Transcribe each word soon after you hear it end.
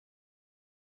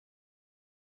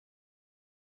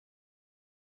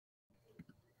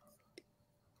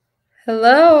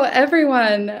Hello,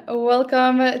 everyone.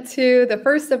 Welcome to the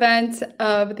first event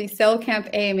of the Celo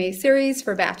AMA series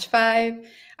for Batch 5.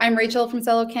 I'm Rachel from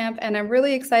Celo, and I'm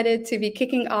really excited to be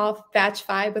kicking off Batch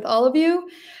 5 with all of you.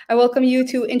 I welcome you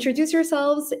to introduce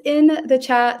yourselves in the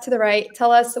chat to the right.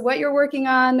 Tell us what you're working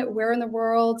on, where in the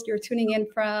world you're tuning in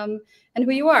from, and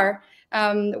who you are.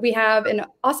 We have an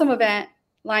awesome event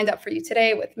lined up for you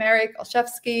today with Marek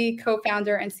Olszewski,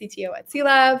 co-founder and CTO at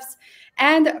cLabs,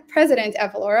 and president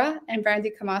at Valora, and Brandy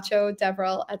Camacho,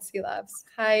 DevRel at cLabs.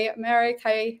 Hi, Marek.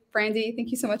 Hi, Brandy. Thank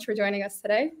you so much for joining us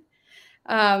today.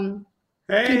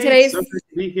 Hey, so good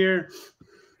to be here.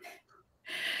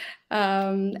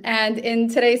 And in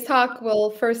today's talk,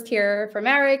 we'll first hear from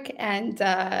Marek, and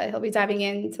he'll be diving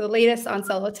into the latest on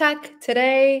Celo tech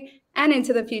today and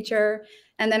into the future.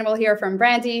 And then we'll hear from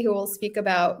Brandy, who will speak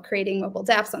about creating mobile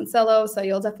dApps on Celo. So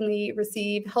you'll definitely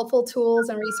receive helpful tools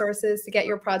and resources to get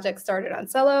your project started on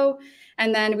Celo.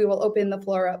 And then we will open the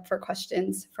floor up for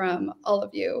questions from all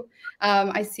of you.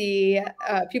 I see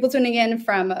people tuning in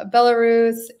from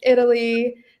Belarus,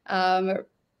 Italy,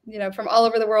 from all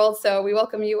over the world. So we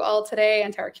welcome you all today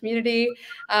and to our community.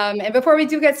 And before we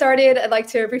do get started, I'd like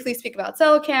to briefly speak about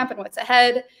Celo Camp and what's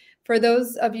ahead. For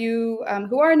those of you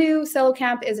who are new, Celo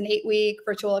Camp is an 8-week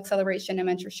virtual acceleration and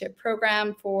mentorship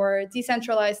program for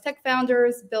decentralized tech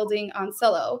founders building on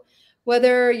Celo.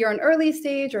 Whether you're an early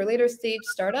stage or later stage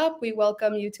startup, we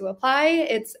welcome you to apply.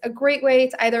 It's a great way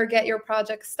to either get your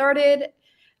project started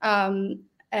and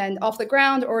off the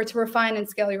ground, or to refine and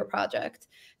scale your project.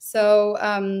 So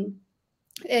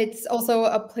it's also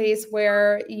a place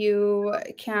where you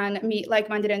can meet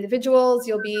like-minded individuals.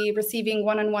 You'll be receiving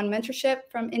one-on-one mentorship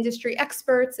from industry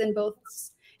experts in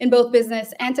both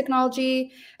business and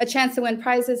technology, a chance to win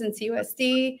prizes in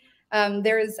CUSD.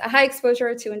 There's a high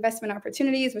exposure to investment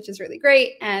opportunities, which is really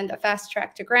great, and a fast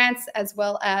track to grants, as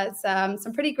well as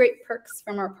some pretty great perks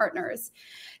from our partners.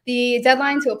 The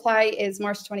deadline to apply is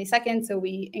March 22nd, so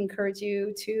we encourage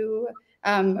you to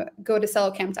go to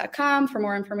celocamp.com for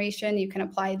more information. You can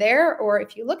apply there, or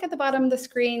if you look at the bottom of the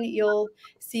screen, you'll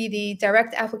see the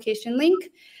direct application link.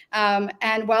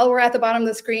 And while we're at the bottom of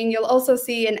the screen, you'll also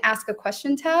see an Ask a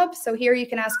Question tab. So here you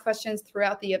can ask questions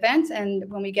throughout the event, and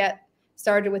when we get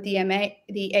started with the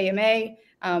AMA,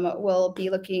 we'll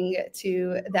be looking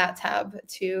to that tab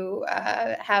to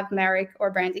have Marek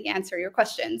or Brandy answer your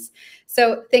questions.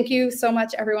 So thank you so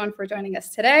much, everyone, for joining us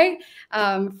today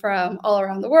from all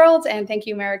around the world. And thank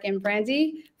you, Marek and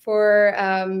Brandy, for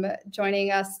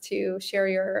joining us to share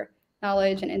your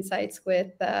knowledge and insights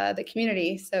with the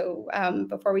community. So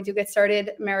before we do get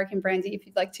started, Marek and Brandy, if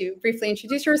you'd like to briefly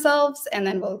introduce yourselves, and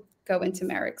then we'll go into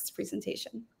Marek's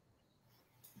presentation.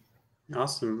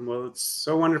 Awesome. Well, it's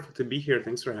so wonderful to be here.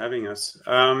 Thanks for having us.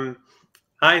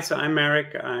 Hi, so I'm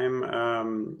Marek. I'm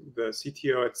the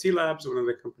CTO at cLabs, one of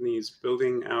the companies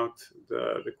building out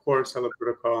the core Celo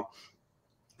protocol,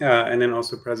 and then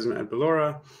also president at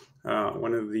Valora,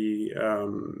 one of the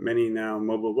many now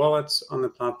mobile wallets on the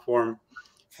platform.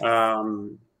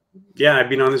 Yeah, I've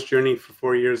been on this journey for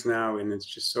 4 years now, and it's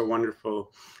just so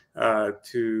wonderful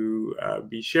to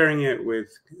be sharing it with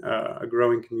a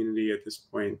growing community at this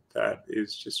point that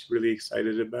is just really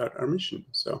excited about our mission.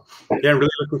 So yeah, I'm really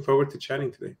looking forward to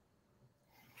chatting today.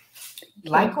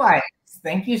 Likewise.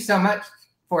 Thank you so much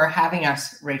for having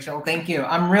us, Rachel. Thank you.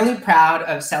 I'm really proud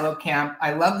of Celo Camp.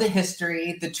 I love the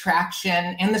history, the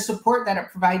traction, and the support that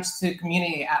it provides to the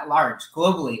community at large,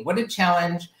 globally. What a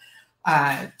challenge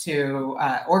to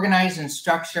organize and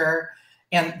structure.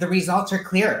 And the results are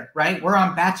clear, right? We're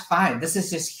on batch 5. This is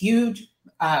this huge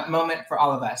moment for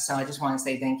all of us. So I just want to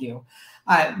say thank you.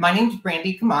 My name is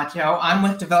Brandy Camacho. I'm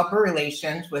with Developer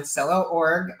Relations with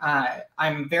Celo.org.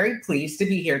 I'm very pleased to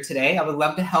be here today. I would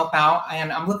love to help out.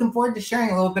 And I'm looking forward to sharing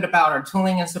a little bit about our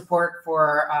tooling and support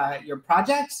for your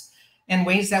projects and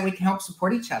ways that we can help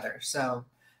support each other. So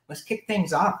let's kick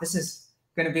things off. This is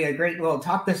going to be a great little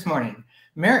talk this morning.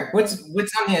 Marek, what's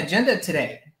on the agenda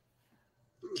today?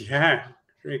 Yeah.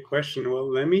 Great question.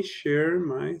 Well, let me share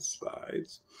my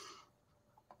slides.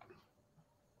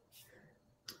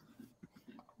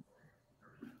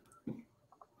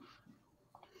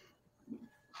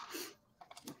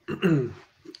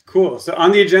 Cool. So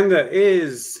on the agenda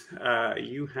is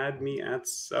You Had Me at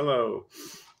Celo.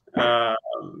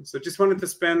 So just wanted to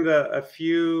spend a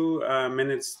few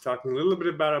minutes talking a little bit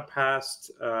about our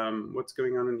past, what's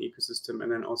going on in the ecosystem,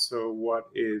 and then also what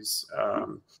is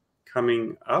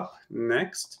coming up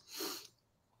next.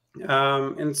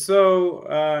 And so,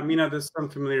 there's some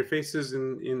familiar faces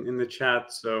in the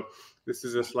chat. So this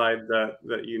is a slide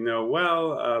that you know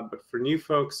well, but for new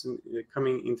folks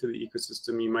coming into the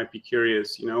ecosystem, you might be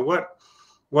curious,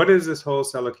 what is this whole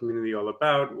Celo community all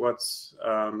about? What's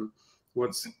kind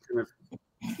of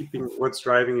what's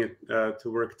driving it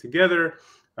to work together?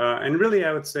 And really,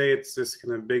 I would say it's this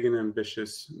kind of big and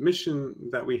ambitious mission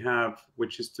that we have,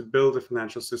 which is to build a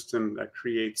financial system that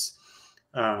creates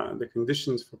the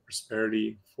conditions for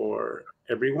prosperity for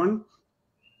everyone.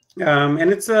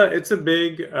 And it's a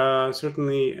big,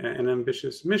 certainly an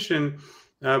ambitious mission,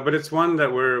 but it's one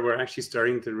that we're actually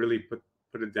starting to really put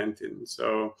a dent in.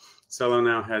 So Celo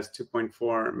now has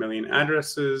 2.4 million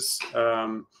addresses,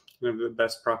 the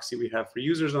best proxy we have for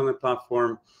users on the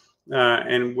platform.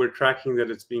 And we're tracking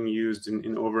that it's being used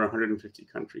in over 150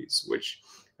 countries, which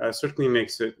certainly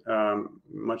makes it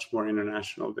much more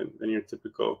international than your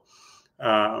typical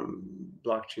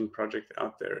blockchain project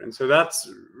out there. And so that's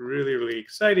really, really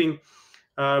exciting.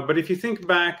 But if you think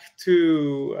back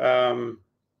to,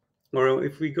 or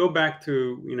if we go back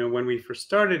to, when we first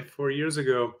started 4 years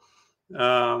ago,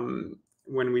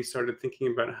 when we started thinking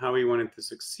about how we wanted to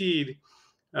succeed,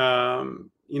 the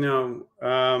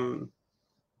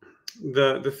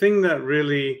thing that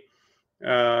really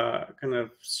kind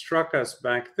of struck us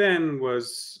back then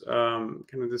was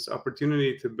kind of this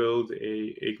opportunity to build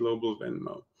a global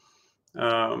Venmo.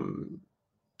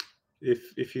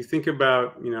 If you think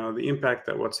about the impact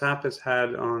that WhatsApp has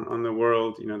had on the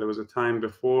world, there was a time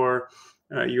before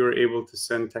you were able to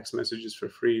send text messages for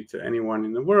free to anyone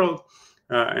in the world,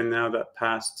 and now that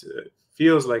past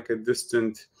feels like a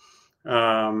distant.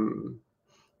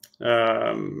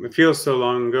 It feels so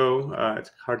long ago.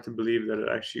 It's hard to believe that it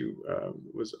actually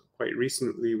was quite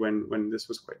recently when this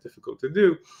was quite difficult to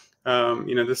do.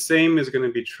 The same is going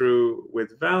to be true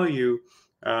with value.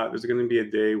 There's going to be a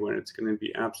day when it's going to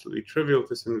be absolutely trivial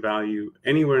to send value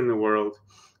anywhere in the world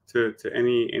to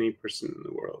any person in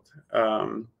the world.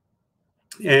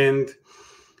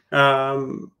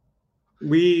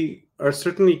 We are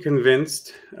certainly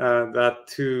convinced that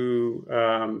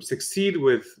to succeed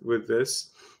with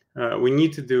this, we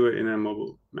need to do it in a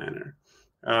mobile manner.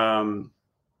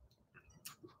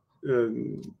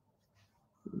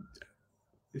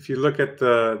 If you look at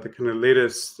the kind of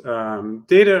latest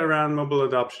data around mobile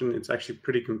adoption, it's actually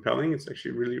pretty compelling. It's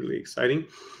actually really, really exciting.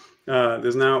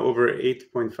 There's now over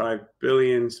 8.5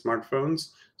 billion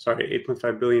smartphones,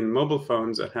 8.5 billion mobile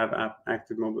phones that have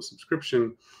active mobile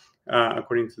subscription,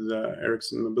 according to the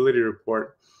Ericsson Mobility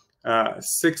Report. Over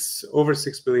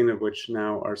 6 billion of which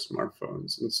now are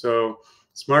smartphones. And so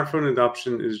smartphone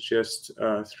adoption is just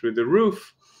through the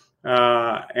roof.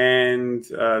 And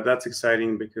that's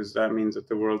exciting because that means that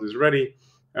the world is ready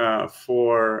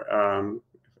for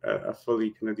a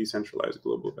fully kind of decentralized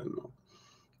global Venmo.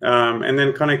 And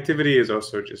then connectivity is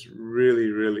also just really,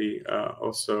 really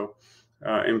also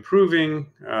improving.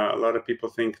 A lot of people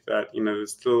think that,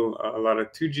 there's still a lot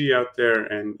of 2G out there.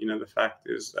 And, the fact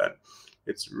is that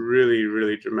it's really,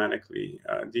 really dramatically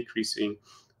decreasing.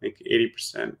 I think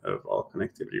 80% of all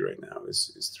connectivity right now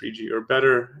is 3G or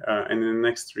better. And in the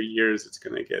next 3 years, it's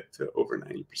going to get to over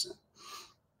 90%.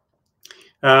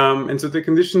 And so the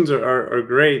conditions are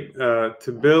great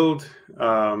to build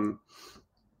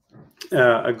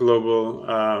a global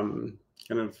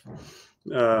kind of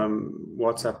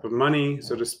WhatsApp of money,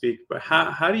 so to speak. But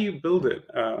how do you build it,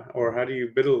 or how do you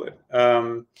biddle it?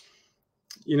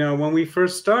 When we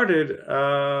first started,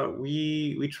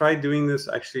 we tried doing this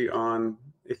actually on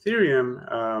Ethereum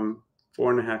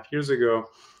 4.5 years ago,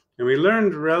 and we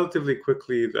learned relatively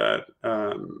quickly that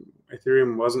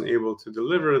Ethereum wasn't able to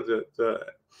deliver the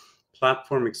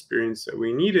platform experience that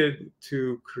we needed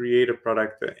to create a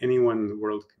product that anyone in the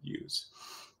world could use.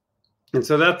 And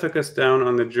so that took us down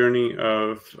on the journey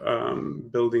of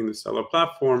building the Celo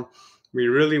platform. We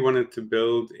really wanted to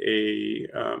build a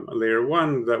layer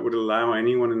one that would allow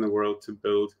anyone in the world to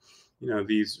build,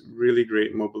 these really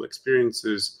great mobile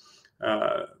experiences,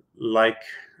 like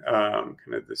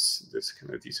kind of this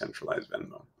kind of decentralized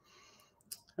Venmo.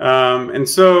 And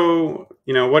so,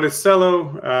 what is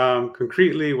Celo?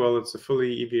 Concretely, well, it's a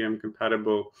fully EVM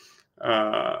compatible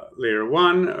layer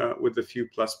one with a few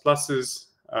pluses.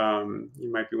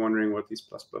 You might be wondering what these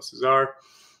pluses are.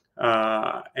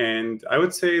 And I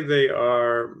would say they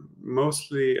are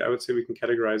mostly, we can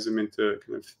categorize them into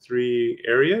kind of 3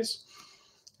 areas.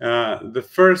 The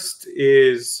first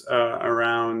is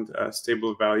around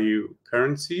stable value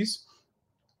currencies.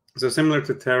 So similar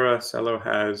to Terra, Celo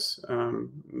has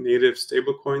native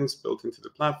stablecoins built into the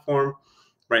platform.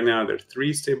 Right now, there are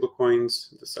 3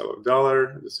 stablecoins: the Celo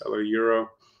Dollar, the Celo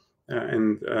Euro,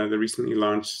 and the recently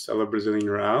launched Celo Brazilian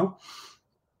Real.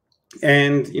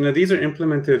 And these are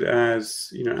implemented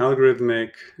as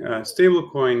algorithmic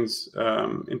stablecoins,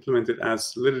 implemented as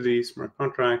Solidity smart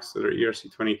contracts that are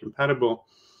ERC20 compatible.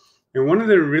 And one of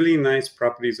the really nice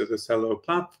properties of the Celo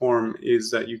platform is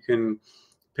that you can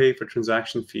pay for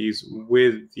transaction fees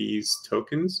with these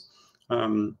tokens.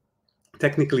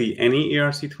 Technically, any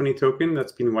ERC20 token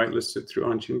that's been whitelisted through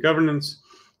on-chain governance.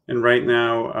 And right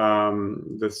now,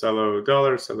 the Celo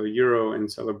dollar, Celo euro, and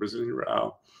Celo Brazilian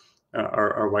real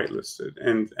are whitelisted.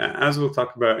 And as we'll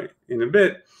talk about in a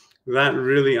bit, that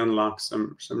really unlocks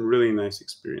some really nice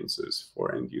experiences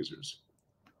for end users.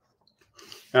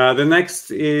 The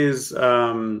next is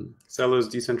Celo's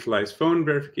decentralized phone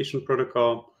verification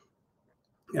protocol.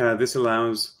 This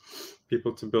allows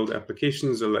people to build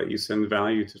applications that let you send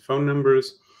value to phone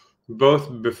numbers,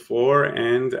 both before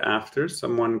and after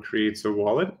someone creates a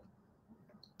wallet.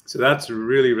 So that's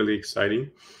really, really exciting.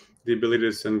 The ability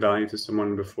to send value to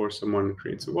someone before someone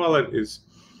creates a wallet is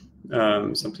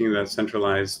something that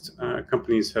centralized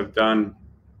companies have done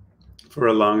for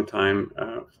a long time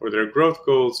for their growth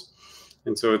goals.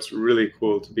 And so it's really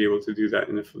cool to be able to do that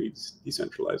in a fully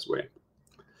decentralized way.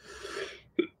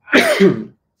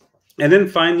 And then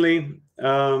finally,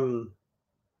 Celo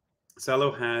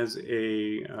has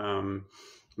a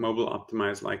mobile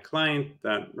optimized light client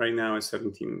that right now is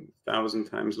 17,000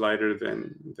 times lighter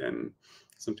than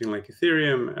something like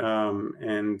Ethereum.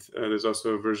 And there's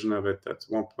also a version of it that's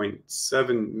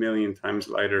 1.7 million times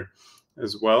lighter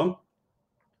as well.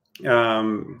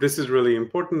 This is really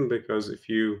important because if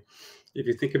you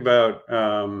think about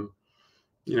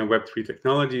Web3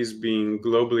 technologies being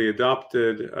globally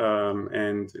adopted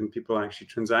and people actually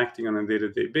transacting on a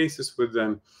day-to-day basis with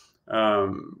them,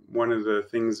 one of the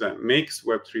things that makes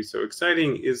Web3 so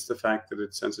exciting is the fact that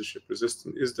it's censorship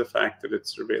resistant, is the fact that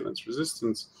it's surveillance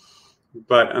resistant.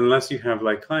 But unless you have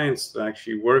like clients that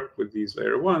actually work with these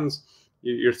layer ones,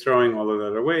 you're throwing all of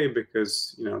that away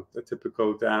because the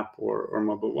typical dApp or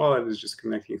mobile wallet is just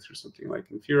connecting through something like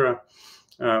Infura,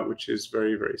 which is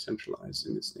very, very centralized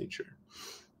in its nature.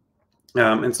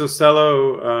 And so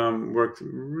Celo worked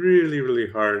really, really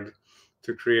hard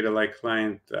to create a light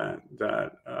client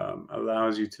that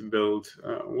allows you to build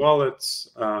wallets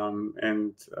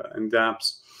and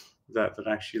dApps that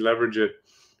actually leverage it.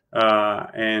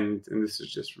 And this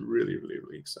is just really, really,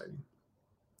 really exciting.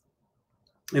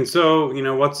 And so,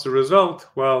 what's the result?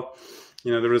 Well,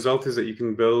 the result is that you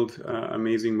can build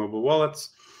amazing mobile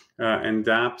wallets and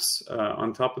dApps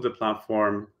on top of the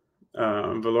platform.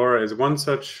 Valora is one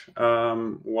such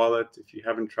wallet. If you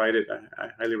haven't tried it, I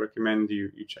highly recommend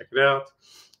you check it out.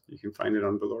 You can find it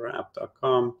on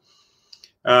valoraapp.com.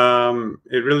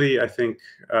 It really, I think,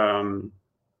 kind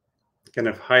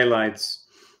of highlights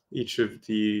each of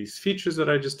these features that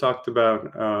I just talked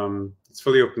about. It's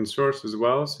fully open source as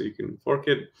well, so you can fork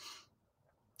it.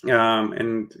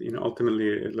 And ultimately,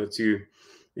 it lets you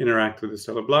interact with the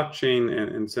Celo blockchain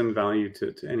and send value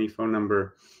to any phone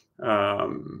number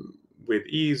with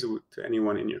ease to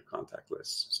anyone in your contact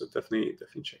list. So definitely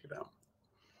check it out.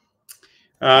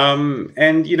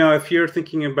 And if you're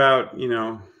thinking about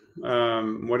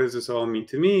what does this all mean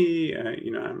to me? I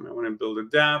want to build a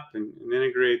dApp and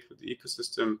integrate with the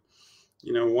ecosystem.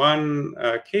 One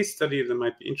case study that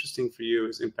might be interesting for you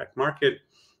is Impact Market.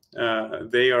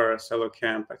 They are a Celo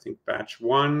Camp, I think, batch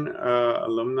 1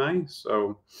 alumni.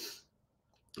 So,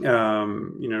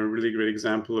 really great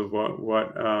example of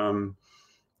what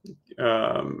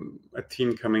a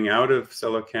team coming out of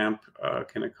Celo Camp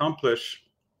can accomplish.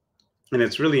 And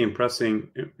it's really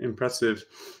impressive.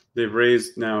 They've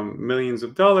raised now millions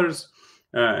of dollars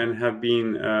and have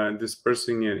been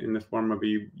dispersing it in the form of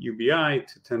a UBI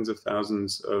to tens of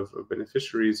thousands of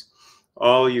beneficiaries,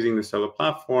 all using the Celo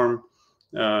platform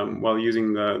while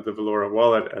using the Valora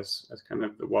wallet as kind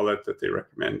of the wallet that they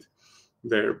recommend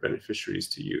their beneficiaries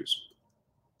to use.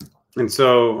 And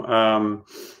so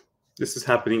this is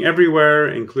happening everywhere,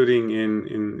 including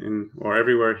or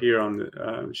everywhere here on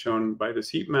the shown by this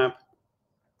heat map.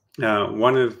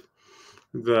 One of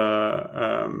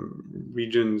the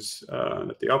regions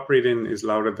that they operate in is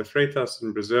Laura de Freitas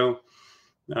in Brazil,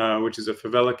 which is a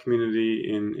favela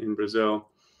community in Brazil.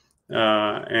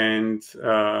 And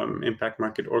Impact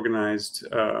Market organized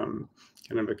kind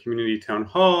of a community town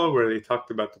hall where they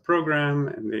talked about the program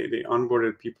and they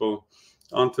onboarded people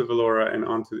onto Valora and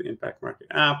onto the Impact Market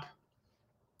app.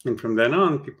 And from then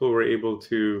on, people were able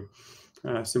to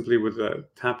simply with a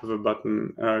tap of a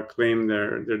button claim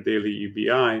their daily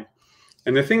UBI.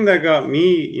 And the thing that got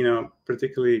me,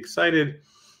 particularly excited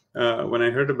when I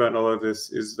heard about all of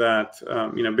this is that,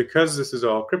 because this is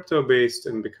all crypto-based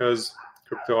and because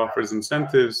crypto offers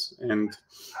incentives and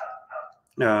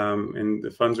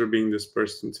the funds are being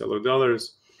dispersed in Celo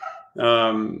dollars,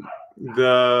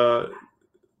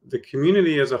 the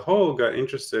community as a whole got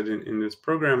interested in this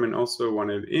program and also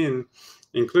wanted in.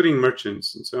 including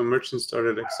merchants. And so merchants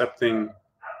started accepting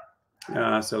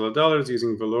Celo dollars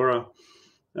using Valora.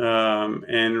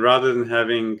 And rather than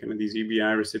having kind of these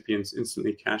UBI recipients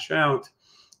instantly cash out,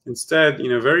 instead,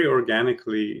 very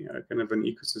organically, kind of an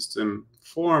ecosystem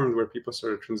formed where people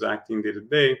started transacting day to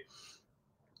day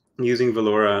using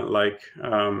Valora, like,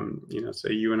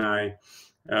 say you and I,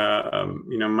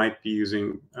 might be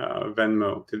using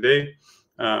Venmo today,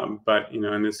 but,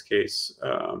 in this case,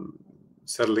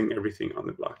 settling everything on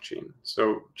the blockchain.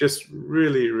 So just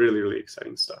really, really, really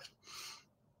exciting stuff.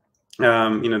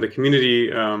 The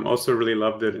community also really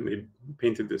loved it, and they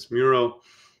painted this mural,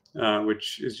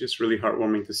 which is just really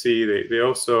heartwarming to see. They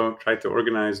also tried to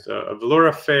organize a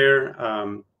Valora fair,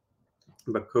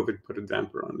 but COVID put a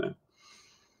damper on that.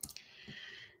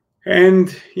 And,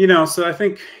 so I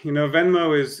think,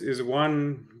 Venmo is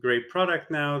one great product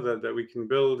now that we can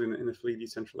build in a fully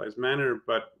decentralized manner.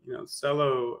 But,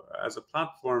 Celo as a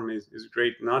platform is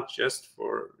great, not just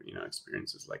for,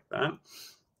 experiences like that.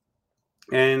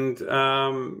 And,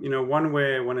 one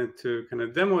way I wanted to kind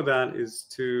of demo that is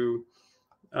to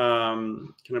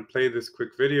kind of play this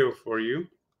quick video for you.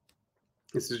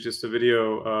 This is just a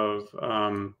video of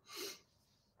kind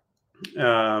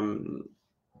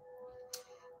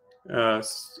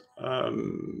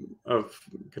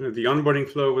of the onboarding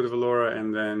flow with Valora,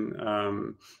 and then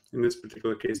in this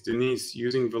particular case, Denise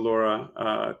using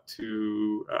Valora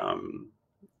to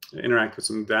interact with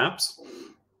some dApps.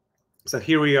 So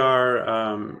here we are,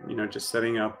 just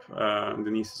setting up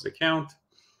Denise's account.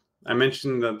 I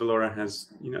mentioned that Valora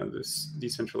has, this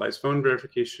decentralized phone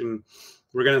verification.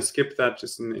 We're going to skip that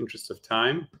just in the interest of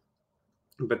time,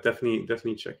 but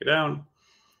definitely check it out.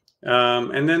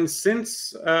 And then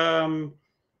since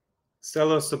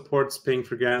Celo supports paying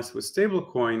for gas with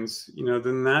stablecoins,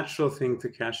 the natural thing to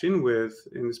cash in with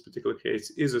in this particular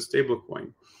case is a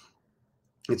stablecoin.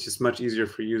 It's just much easier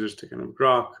for users to kind of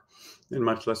grok and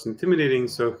much less intimidating.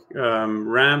 So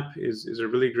Ramp is a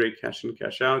really great cash in,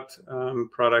 cash out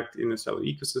product in the Celo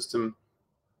ecosystem.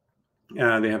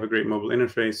 They have a great mobile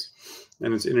interface,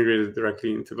 and it's integrated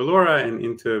directly into Valora and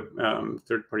into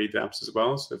third-party dApps as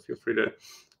well. So feel free to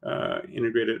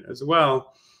integrate it as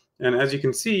well. And as you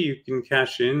can see, you can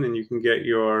cash in and you can get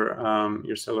your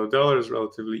Celo dollars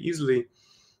relatively easily.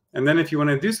 And then if you want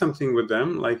to do something with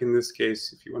them, like in this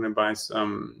case, if you want to buy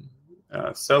some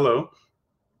Celo,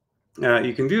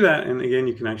 you can do that. And again,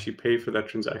 you can actually pay for that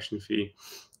transaction fee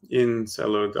in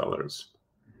Celo dollars.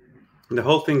 And the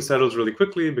whole thing settles really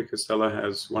quickly because Celo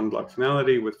has 1 block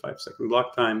finality with 5-second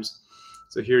block times.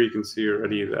 So here you can see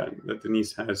already that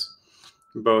Denise has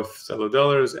both Celo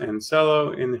dollars and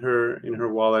Celo in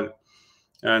her wallet.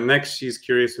 Next, she's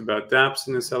curious about dApps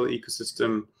in the Celo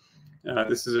ecosystem.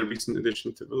 This is a recent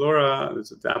addition to Valora.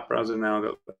 There's a dApp browser now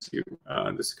that lets you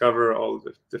discover all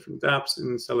the different dApps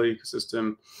in the Celo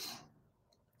ecosystem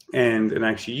and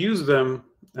actually use them.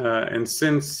 And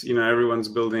since everyone's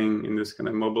building in this kind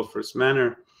of mobile-first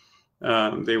manner,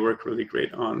 they work really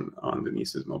great on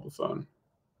Denise's mobile phone.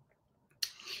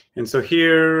 And so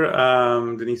here,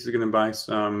 Denise is going to buy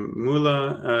some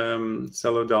Mula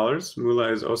Celo dollars.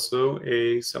 Mula is also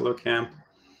a Celo Camp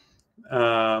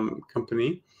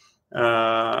company.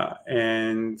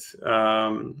 And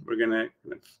we're going to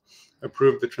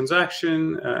approve the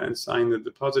transaction and sign the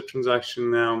deposit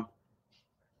transaction now.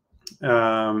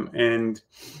 And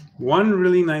one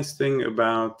really nice thing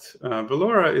about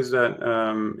Valora is that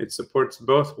it supports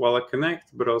both Wallet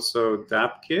Connect, but also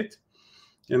dAppKit.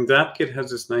 And dAppKit has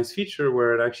this nice feature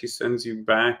where it actually sends you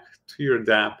back to your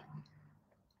dApp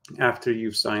after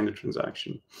you've signed the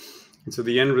transaction. And so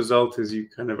the end result is you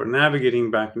kind of are navigating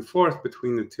back and forth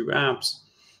between the two apps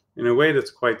in a way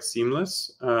that's quite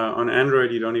seamless. On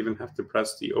Android, you don't even have to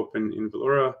press the Open in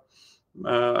Valora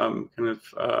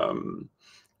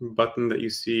button that you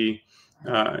see.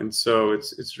 And so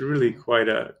it's really quite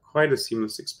a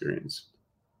seamless experience.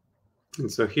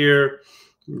 And so here,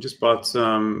 we just bought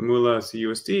some Mula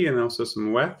CUSD and also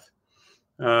some WETH.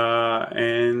 It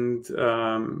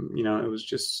was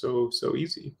just so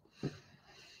easy.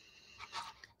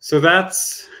 So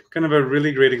that's kind of a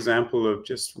really great example of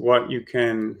just what you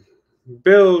can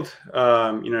build.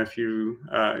 If you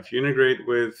integrate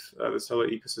with the Celo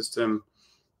ecosystem,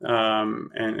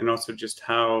 and also just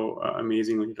how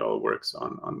amazingly it all works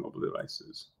on mobile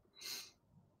devices.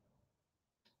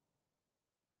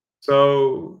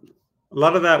 So a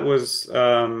lot of that was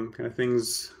kind of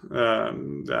things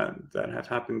that have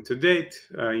happened to date.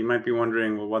 You might be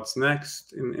wondering, well, what's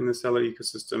next in the Celo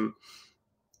ecosystem?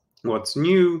 What's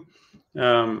new?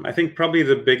 I think probably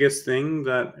the biggest thing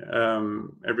that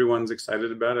everyone's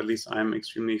excited about, at least I'm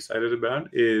extremely excited about,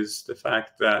 is the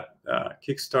fact that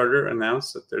Kickstarter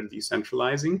announced that they're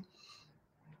decentralizing.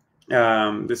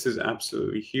 This is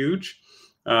absolutely huge,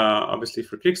 obviously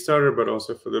for Kickstarter, but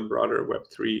also for the broader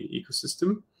Web3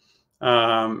 ecosystem.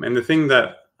 And the thing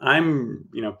that I'm,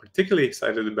 particularly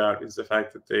excited about is the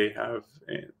fact that they have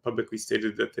publicly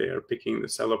stated that they are picking the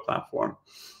Celo platform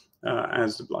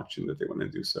as the blockchain that they want to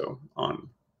do so on.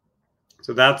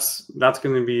 So that's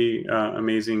going to be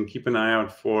amazing. Keep an eye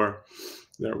out for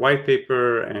their white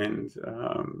paper and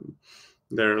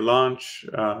their launch.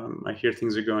 I hear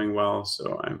things are going well,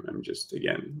 so I'm just,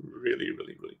 again, really,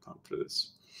 really, really pumped for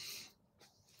this.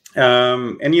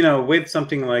 And with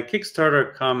something like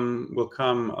Kickstarter will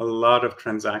come a lot of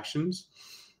transactions,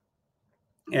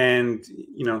 and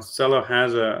Celo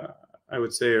has I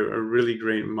would say a really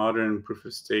great modern proof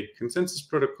of stake consensus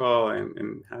protocol,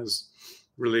 and has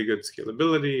really good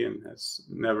scalability, and has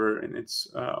never in its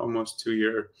almost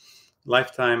 2-year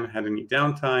lifetime had any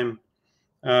downtime.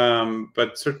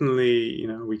 But certainly,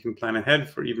 we can plan ahead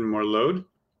for even more load.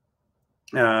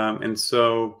 And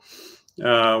so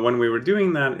when we were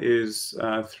doing that is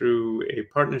through a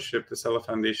partnership. The Celo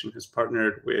Foundation has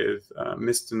partnered with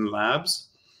Miston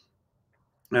Labs.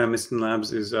 Miston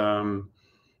Labs is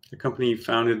a company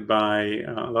founded by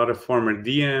a lot of former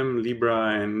DM,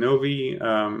 Libra, and Novi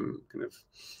kind of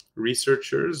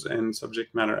researchers and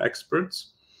subject matter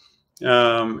experts.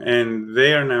 And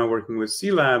they are now working with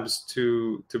cLabs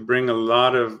to bring a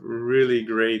lot of really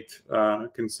great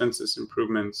consensus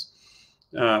improvements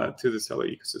to the Celo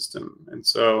ecosystem. And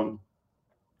so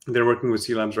they're working with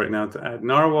cLabs right now to add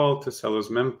Narwhal to Celo's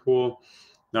mempool.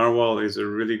 Narwhal is a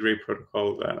really great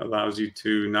protocol that allows you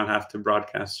to not have to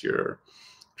broadcast your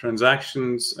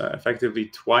transactions effectively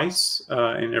twice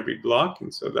in every block.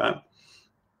 And so that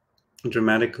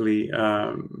dramatically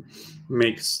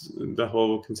makes the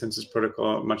whole consensus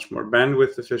protocol much more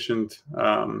bandwidth efficient.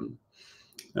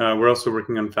 We're also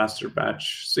working on faster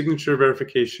batch signature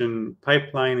verification,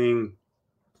 pipelining,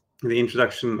 the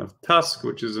introduction of Tusk,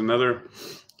 which is another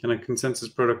kind of consensus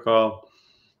protocol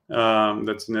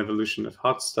that's an evolution of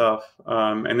hot stuff.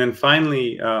 And then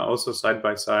finally, also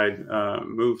side-by-side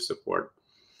move support.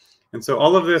 And so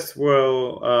all of this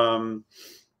will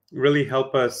really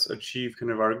help us achieve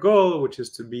kind of our goal, which is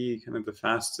to be kind of the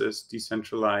fastest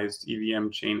decentralized EVM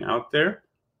chain out there.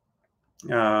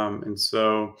 And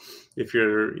so if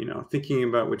you're thinking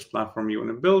about which platform you want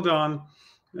to build on,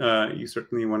 you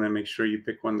certainly want to make sure you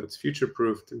pick one that's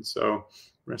future-proofed. And so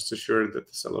rest assured that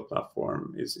the Celo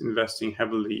platform is investing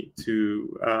heavily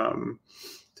to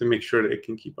make sure that it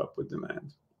can keep up with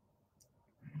demand.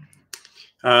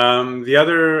 The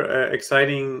other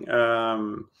exciting,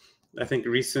 I think,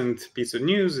 recent piece of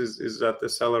news is that the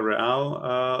Celo Real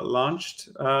launched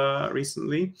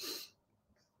recently.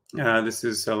 This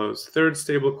is Celo's third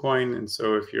stablecoin, and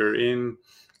so if you're in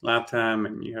LATAM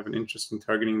and you have an interest in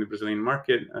targeting the Brazilian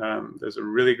market, there's a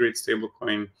really great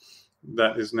stablecoin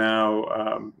that is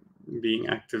now being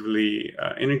actively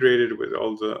integrated with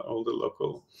all the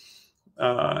local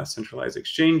centralized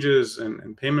exchanges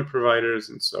and payment providers,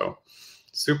 and so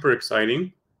super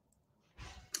exciting.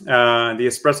 The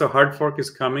Espresso hard fork is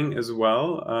coming as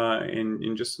well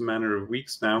in just a matter of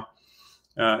weeks now.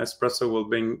 Espresso will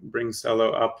bring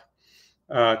Celo up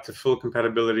to full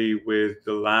compatibility with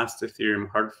the last Ethereum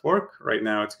hard fork. Right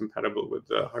now, it's compatible with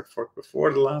the hard fork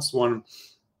before the last one.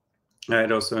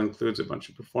 It also includes a bunch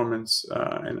of performance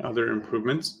and other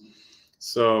improvements.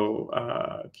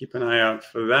 So keep an eye out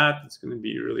for that. It's going to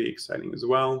be really exciting as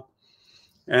well.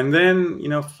 And then,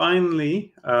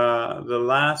 finally, the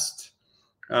last,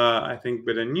 I think,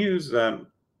 bit of news that,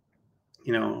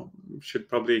 should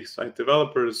probably excite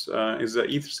developers is that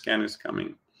Etherscan is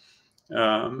coming.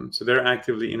 So they're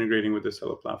actively integrating with the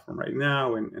Celo platform right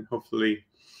now, and hopefully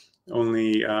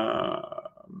only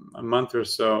a month or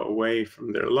so away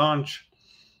from their launch.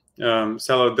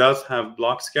 Celo does have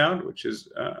Block Scout, which is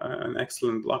an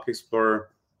excellent block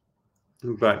explorer,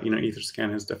 but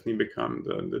Etherscan has definitely become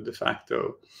the de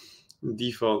facto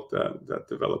default that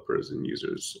developers and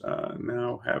users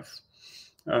now have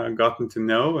gotten to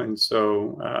know, and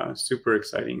so super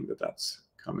exciting that that's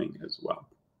coming as well.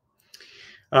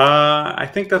 I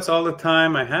think that's all the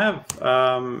time I have.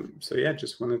 So yeah,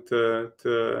 just wanted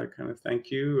to kind of thank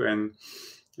you, and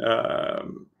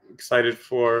excited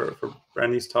for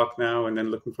Brandy's talk now, and then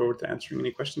looking forward to answering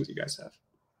any questions you guys have.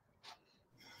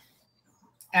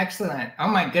 Excellent. Oh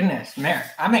my goodness, Marek,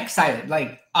 I'm excited.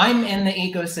 Like, I'm in the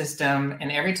ecosystem,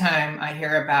 and every time I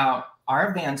hear about our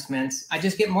advancements, I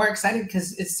just get more excited,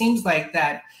 because it seems like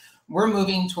that we're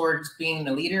moving towards being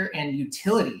the leader in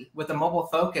utility with a mobile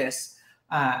focus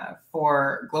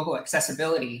for global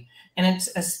accessibility. And it's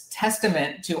a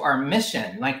testament to our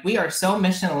mission. Like, we are so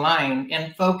mission aligned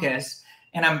and focused.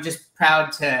 And I'm just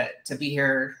proud to be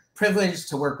here, privileged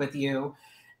to work with you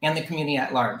and the community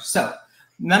at large. So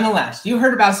nonetheless, you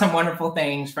heard about some wonderful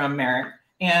things from Marek.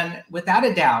 And without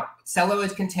a doubt, Celo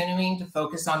is continuing to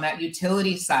focus on that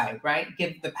utility side, right?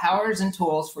 Give the powers and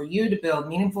tools for you to build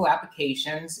meaningful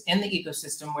applications in the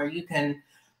ecosystem where you can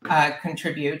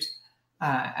contribute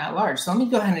at large. So let me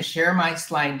go ahead and share my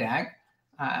slide deck.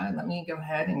 Let me go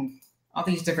ahead and all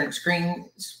these different screen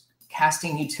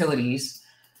casting utilities.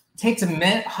 It takes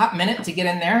a hot minute to get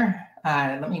in there.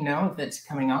 Let me know if it's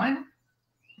coming on.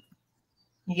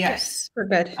 Yes, we're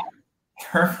good.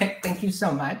 Perfect. Thank you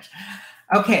so much.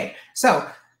 Okay, so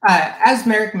as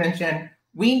Marek mentioned,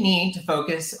 we need to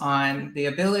focus on the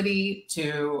ability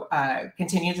to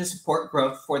continue to support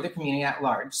growth for the community at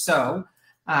large. So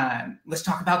let's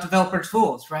talk about developer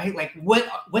tools, right? Like,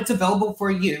 what's available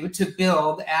for you to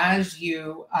build as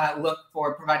you look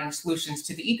for providing solutions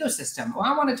to the ecosystem? Well,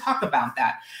 I want to talk about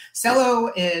that.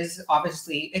 Celo is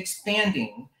obviously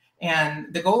expanding,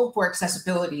 and the goal for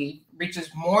accessibility reaches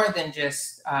more than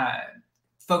just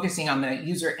focusing on the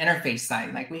user interface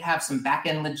side. Like, we have some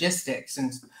backend logistics,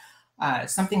 and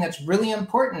something that's really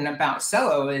important about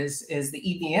Celo is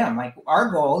the EVM. Like, our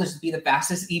goal is to be the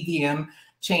fastest EVM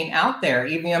chain out there,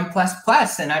 EVM++,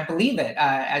 and I believe it.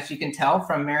 As you can tell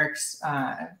from Marek's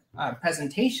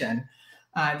presentation,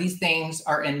 these things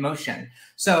are in motion.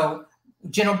 So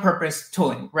general purpose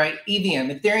tooling, right? EVM,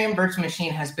 Ethereum Virtual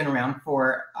Machine, has been around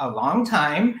for a long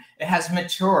time. It has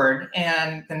matured.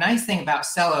 And the nice thing about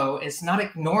Celo is not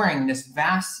ignoring this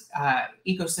vast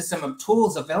ecosystem of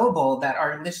tools available that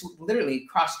are literally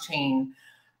cross-chain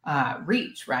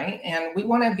reach, right? And we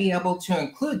want to be able to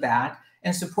include that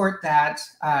and support that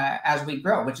as we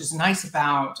grow, which is nice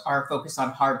about our focus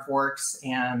on hard forks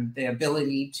and the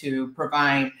ability to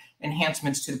provide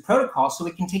enhancements to the protocol so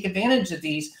we can take advantage of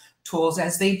these tools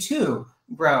as they too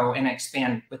grow and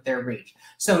expand with their reach.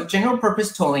 So general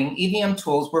purpose tooling, EVM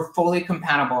tools, we're fully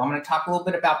compatible. I'm going to talk a little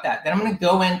bit about that. Then I'm going to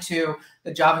go into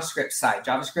the JavaScript side.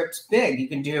 JavaScript's big. You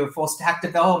can do full stack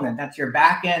development. That's your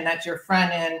back end. That's your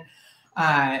front end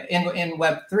in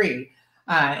Web3.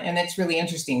 And it's really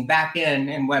interesting. Back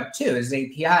end in Web 2 is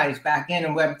APIs. Back end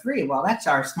in Web 3, well, that's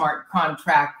our smart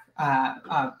contract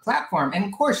platform. And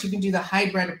of course, you can do the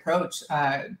hybrid approach,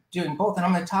 doing both. And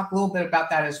I'm going to talk a little bit about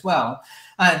that as well.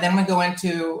 Then we go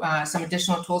into some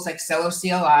additional tools like Celo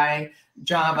CLI,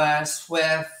 Java,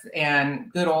 Swift,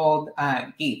 and good old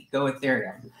Geek, Go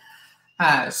Ethereum.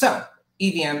 So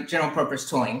EVM, general purpose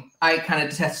tooling. I kind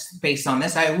of test based on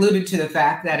this. I alluded to the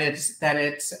fact that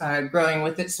it's growing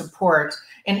with its support.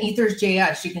 And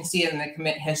Ethers.js, you can see it in the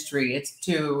commit history. It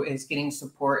too is getting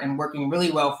support and working really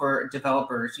well for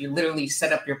developers. You literally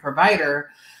set up your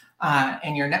provider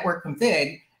and your network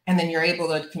config, and then you're able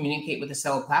to communicate with the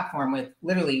Celo platform with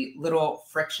literally little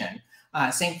friction.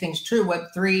 Same thing's true,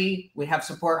 Web3, we have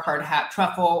support, Hard Hat,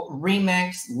 Truffle,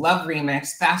 Remix, love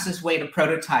Remix, fastest way to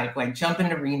prototype, like jump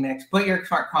into Remix, put your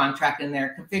smart contract in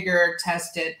there, configure,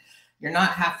 test it. You're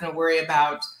not having to worry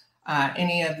about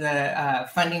any of the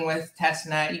funding with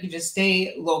testnet. You can just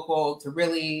stay local to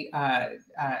really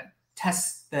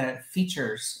test the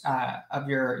features of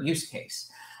your use case.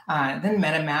 Then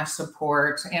MetaMask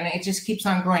support, and it just keeps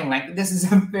on growing. Like, this is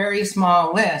a very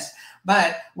small list.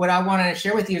 But what I wanted to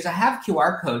share with you is I have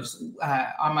QR codes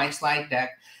on my slide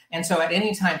deck. And so at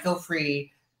any time, feel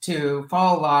free to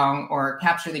follow along or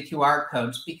capture the QR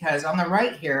codes, because on the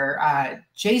right here,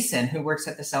 Jason, who works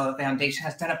at the Celo Foundation,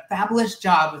 has done a fabulous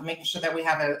job with making sure that we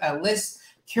have a list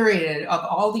curated of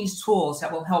all these tools that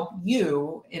will help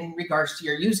you in regards to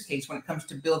your use case when it comes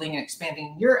to building and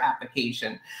expanding your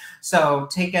application. So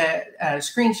take a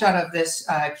screenshot of this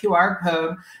QR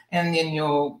code, and then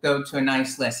you'll go to a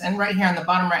nice list. And right here on the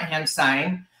bottom right-hand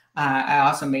side, I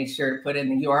also made sure to put in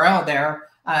the URL there,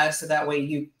 so that way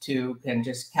you too can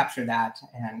just capture that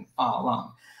and follow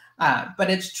along. But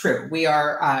it's true, we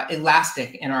are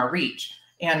elastic in our reach.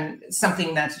 And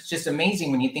something that's just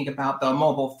amazing when you think about the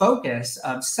mobile focus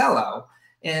of Celo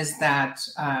is that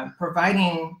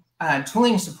providing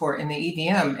tooling support in the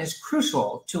EVM is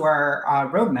crucial to our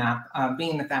roadmap of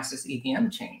being the fastest EVM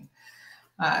chain.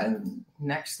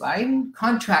 Next slide,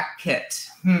 contract kit.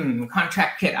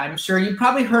 Contract kit. I'm sure you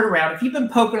probably heard around, if you've been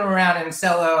poking around in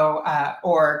Celo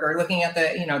org or looking at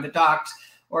the docs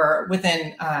or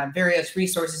within various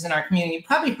resources in our community, you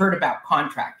probably heard about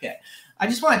contract kit. I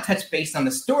just want to touch base on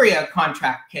the story of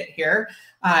Contract Kit here.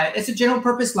 It's a general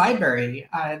purpose library.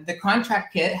 The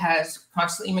Contract Kit has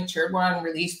constantly matured. We're on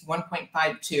release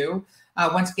 1.52.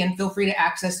 Once again, feel free to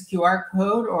access the QR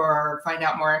code or find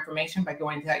out more information by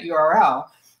going to that URL.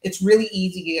 It's really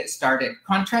easy to get started.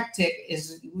 Contract Kit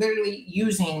is literally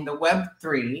using the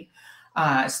Web3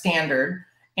 standard,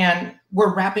 and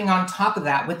we're wrapping on top of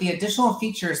that with the additional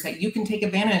features that you can take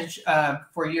advantage of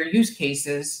for your use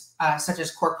cases, such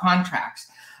as core contracts.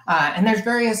 And there's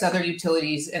various other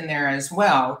utilities in there as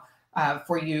well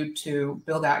for you to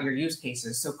build out your use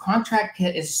cases. So Contract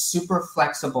Kit is super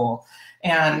flexible.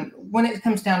 And when it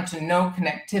comes down to no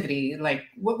connectivity, like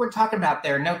what we're talking about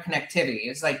there, no connectivity,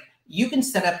 is like you can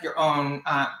set up your own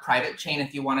private chain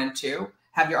if you wanted to,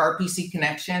 have your RPC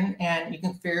connection, and you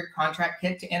can configure Contract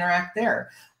Kit to interact there.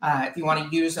 If you want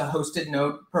to use a hosted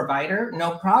node provider,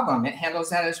 no problem. It handles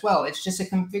that as well. It's just a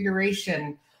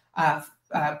configuration of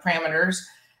parameters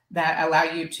that allow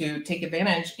you to take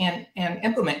advantage and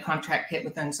implement Contract Kit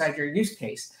within inside your use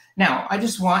case. Now, I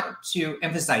just want to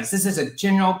emphasize, this is a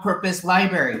general purpose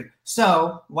library.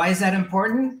 So why is that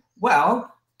important?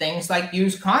 Well, things like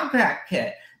Use Contract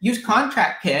Kit. Use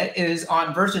Contract Kit is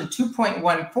on version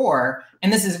 2.14,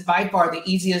 and this is by far the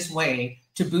easiest way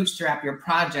to bootstrap your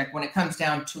project when it comes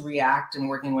down to React and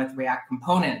working with React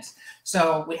components.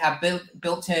 So we have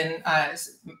built-in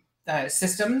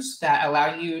systems that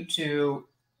allow you to,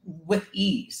 with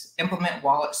ease, implement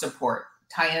wallet support,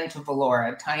 tie into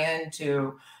Valora, tie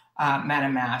into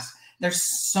MetaMask. There's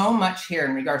so much here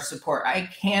in regards to support. I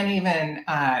can't even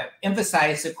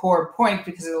emphasize the core point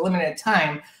because of the limited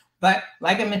time. But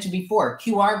like I mentioned before,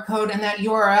 QR code and that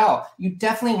URL, you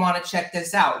definitely want to check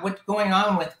this out. What's going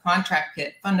on with Contract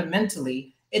Kit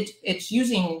fundamentally, it's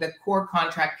using the core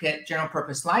Contract Kit general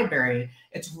purpose library.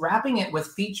 It's wrapping it with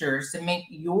features to make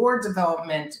your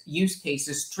development use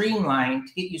cases streamlined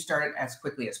to get you started as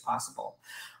quickly as possible.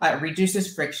 It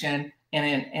reduces friction,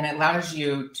 and it allows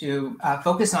you to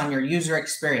focus on your user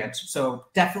experience. So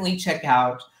definitely check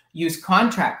out Use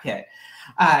Contract Kit.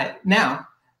 Now,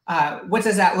 what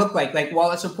does that look like? Like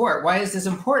wallet support. Why is this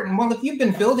important? Well, if you've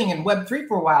been building in Web3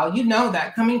 for a while, you know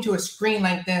that coming to a screen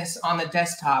like this on the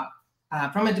desktop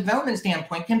from a development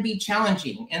standpoint can be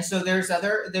challenging. And so there's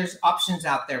options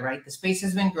out there, right? The space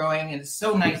has been growing, and it's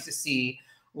so nice to see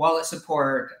wallet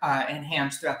support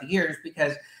enhanced throughout the years,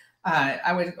 because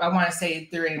I want to say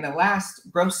during the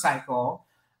last growth cycle,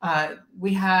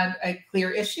 we had a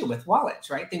clear issue with wallets,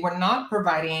 right? They were not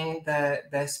providing the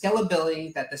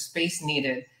scalability that the space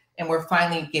needed, and we're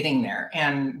finally getting there.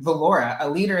 And Valora, a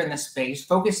leader in the space,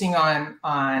 focusing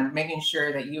on making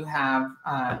sure that you have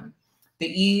the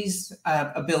ease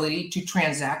of ability to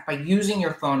transact by using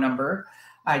your phone number.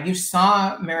 You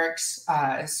saw Marek's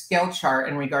scale chart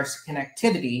in regards to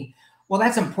connectivity. Well,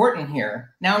 that's important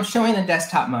here. Now I'm showing the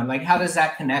desktop mode. Like, how does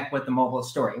that connect with the mobile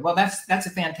story? Well, that's a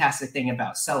fantastic thing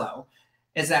about Celo,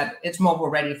 is that it's mobile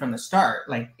ready from the start.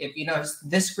 Like, if you notice,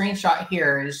 this screenshot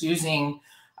here is using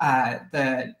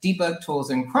the debug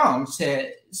tools in Chrome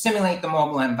to simulate the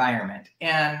mobile environment.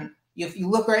 And if you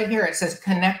look right here, it says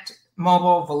Connect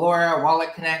Mobile, Valora,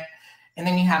 Wallet Connect, and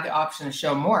then you have the option to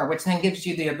show more, which then gives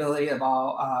you the ability of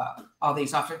all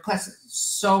these options, plus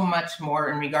so much more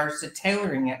in regards to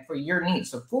tailoring it for your needs.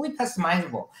 So fully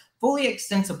customizable, fully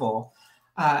extensible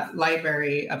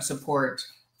library of support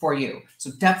for you.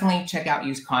 So definitely check out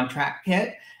Use Contract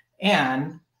Kit.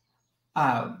 And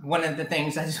one of the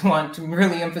things I just want to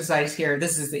really emphasize here,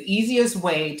 this is the easiest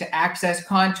way to access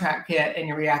Contract Kit in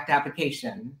your React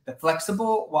application. The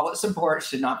flexible wallet support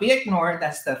should not be ignored.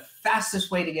 That's the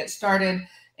fastest way to get started,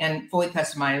 and fully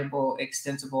customizable,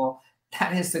 extensible.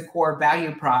 That is the core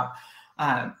value prop.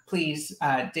 Please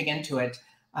dig into it.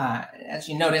 As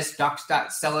you notice,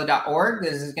 docs.celo.org,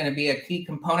 this is going to be a key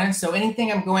component. So anything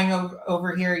I'm going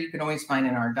over here, you can always find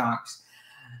in our docs.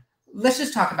 Let's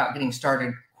just talk about getting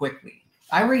started quickly.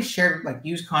 I already shared like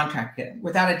Use Contract Kit.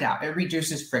 Without a doubt, it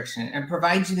reduces friction and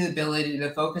provides you the ability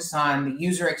to focus on the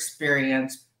user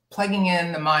experience, plugging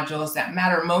in the modules that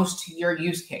matter most to your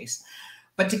use case.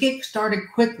 But to get started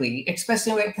quickly,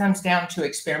 especially when it comes down to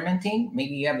experimenting,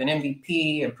 maybe you have an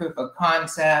MVP, a proof of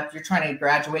concept, you're trying to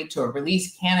graduate to a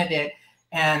release candidate,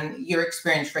 and you're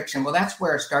experiencing friction. Well, that's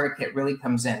where a starter kit really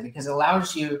comes in, because it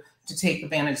allows you to take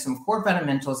advantage of some core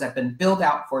fundamentals that have been built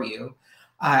out for you.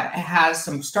 It has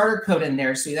some starter code in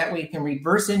there, so that way you can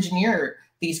reverse engineer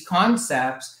these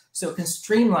concepts so it can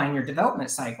streamline your development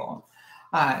cycle.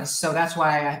 So that's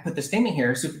why I put the statement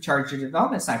here, supercharge your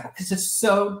development cycle, because it's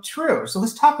so true. So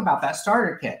let's talk about that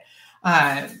starter kit.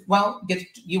 Well,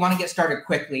 you want to get started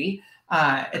quickly.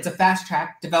 It's a fast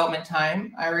track development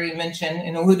time. I already mentioned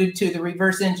and alluded to the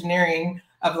reverse engineering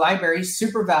of libraries,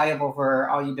 super valuable for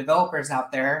all you developers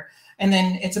out there. And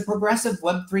then it's a progressive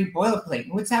Web3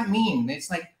 boilerplate. What's that mean?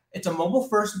 It's a mobile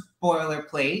first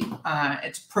boilerplate.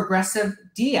 It's progressive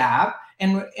dApp,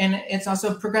 and it's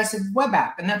also a progressive web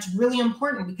app. And that's really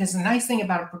important because the nice thing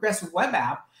about a progressive web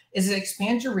app is it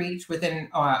expands your reach within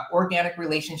organic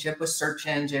relationship with search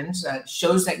engines,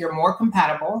 shows that you're more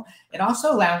compatible. It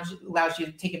also allows you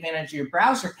to take advantage of your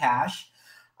browser cache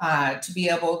to be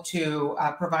able to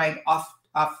provide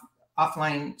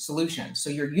offline solutions. So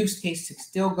your use case is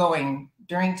still going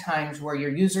during times where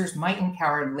your users might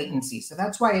encounter latency. So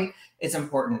that's why it's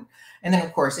important. And then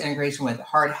of course, integration with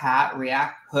Hard Hat,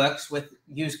 React hooks with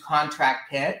use Contract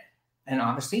Kit. And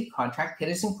obviously Contract Kit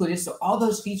is included. So all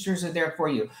those features are there for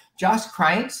you. Josh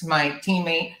Kreitz, my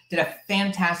teammate, did a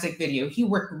fantastic video. He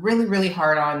worked really, really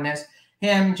hard on this.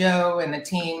 Him, Joe, and the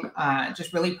team,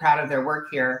 just really proud of their work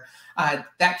here.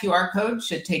 That QR code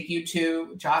should take you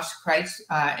to Josh Kreitz's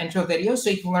intro video so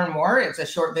you can learn more. It's a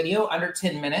short video, under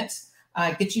 10 minutes.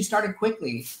 Get you started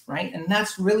quickly, right? And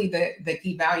that's really the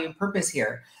key value purpose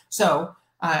here. So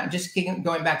just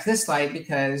going back to this slide,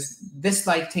 because this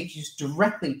slide takes you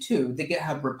directly to the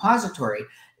GitHub repository.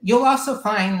 You'll also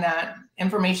find that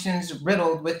information is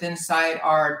riddled inside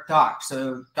our docs.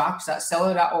 So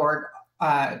docs.celo.org.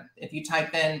 If you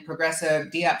type in progressive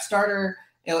dApp starter,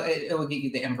 it will give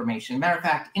you the information. Matter of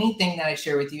fact, anything that I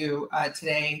share with you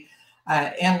today,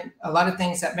 and a lot of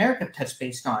things that Marek have touched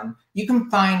based on, you can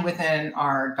find within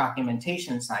our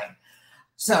documentation site.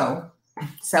 So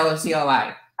Celo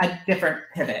CLI, a different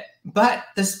pivot, but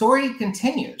the story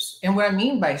continues. And what I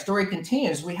mean by story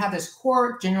continues, we have this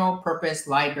core general purpose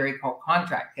library called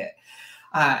Contract Kit.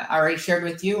 I already shared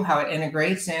with you how it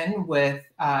integrates in with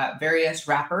various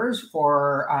wrappers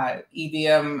for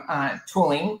EVM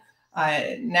tooling.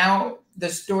 Now the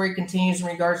story continues in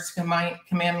regards to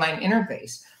command line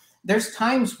interface. There's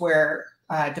times where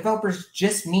developers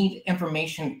just need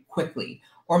information quickly,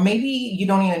 or maybe you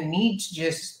don't even need to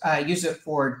just use it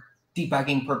for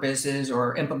debugging purposes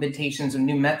or implementations of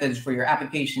new methods for your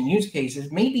application use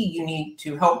cases. Maybe you need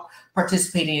to help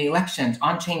participate in elections,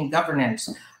 on-chain governance,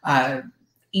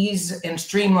 ease and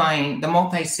streamline the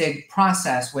multi-sig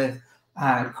process with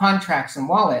contracts and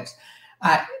wallets.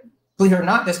 Believe it or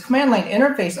not, this command line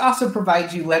interface also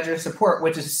provides you ledger support,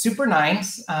 which is super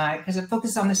nice because it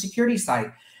focuses on the security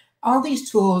side. All these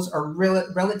tools are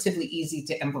relatively easy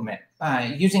to implement.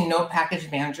 Using Node Package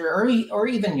Manager or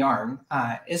even Yarn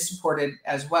is supported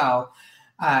as well.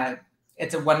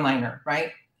 It's a one-liner,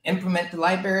 right? Implement the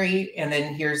library, and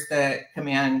then here's the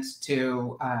commands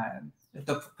to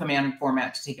the command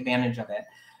format to take advantage of it.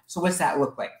 So what's that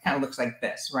look like? Kind of looks like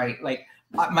this, right? Like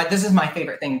this is my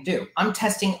favorite thing to do. I'm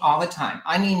testing all the time.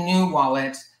 I need new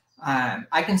wallets.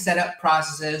 I can set up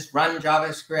processes, run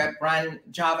JavaScript, run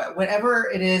Java, whatever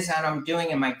it is that I'm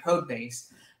doing in my code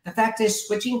base. The fact is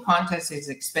switching context is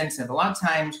expensive. A lot of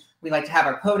times we like to have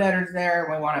our code editors there.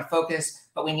 We want to focus,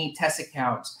 but we need test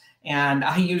accounts. And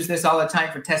I use this all the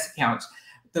time for test accounts.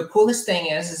 The coolest thing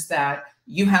is that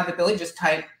you have the ability to just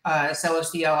type Celo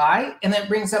CLI, and then it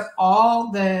brings up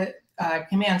all the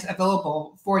commands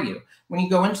available for you. When you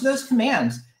go into those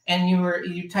commands and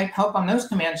you type help on those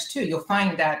commands too, you'll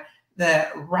find that the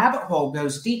rabbit hole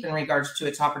goes deep in regards to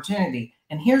its opportunity.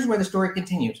 And here's where the story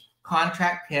continues.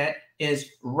 Contract Kit is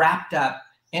wrapped up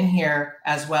in here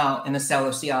as well in the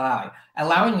Celo CLI,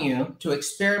 allowing you to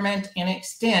experiment and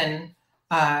extend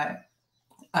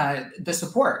the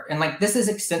support. And like this is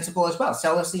extensible as well.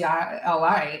 Celo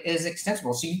CLI is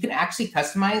extensible. So you can actually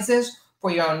customize this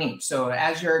for your own needs. So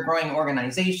as you're a growing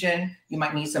organization, you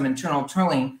might need some internal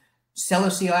tooling.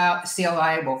 Celo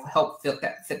CLI will help fit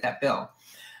that bill.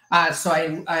 So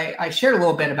I shared a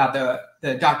little bit about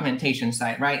the documentation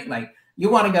site, right? Like you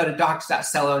want to go to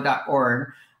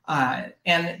docs.celo.org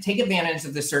and take advantage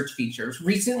of the search features.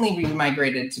 Recently, we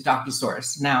migrated to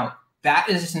DocuSource. Now, that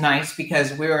is nice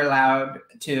because we were allowed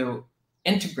to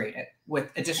integrate it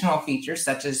with additional features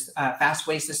such as fast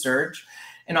ways to search,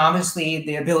 and obviously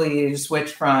the ability to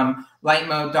switch from light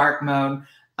mode, dark mode.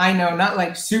 I know not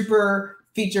like super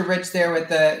feature rich there with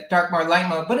the dark mode, light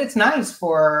mode, but it's nice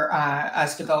for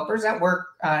us developers that work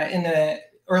in the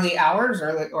early hours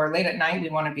or late at night. We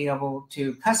want to be able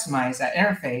to customize that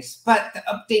interface, but the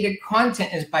updated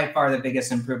content is by far the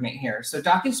biggest improvement here. So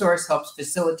DocuSource helps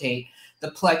facilitate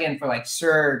the plugin for like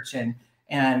search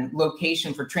and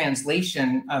location for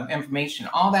translation of information.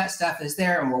 All that stuff is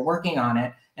there and we're working on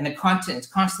it, and the content is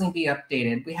constantly being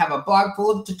updated. We have a blog full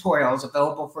of tutorials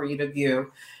available for you to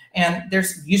view, and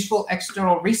there's useful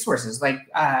external resources like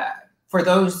For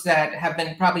those that have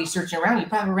been probably searching around, you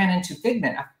probably ran into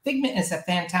Figment. Figment is a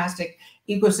fantastic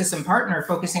ecosystem partner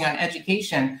focusing on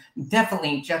education.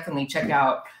 Definitely check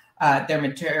out their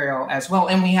material as well.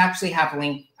 And we actually have a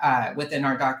link within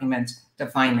our documents to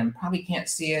find them. Probably can't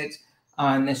see it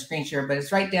on the screen share, but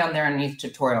it's right down there underneath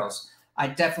tutorials. I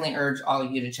definitely urge all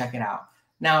of you to check it out.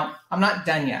 Now, I'm not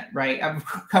done yet, right? I've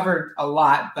covered a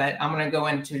lot, but I'm going to go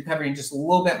into covering just a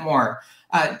little bit more.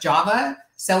 Java,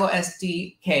 Celo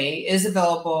SDK is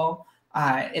available.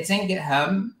 It's in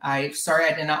GitHub. Sorry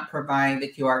I did not provide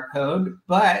the QR code,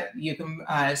 but you can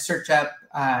search up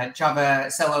Java,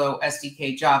 Celo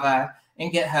SDK Java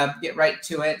in GitHub, get right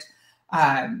to it.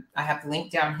 I have the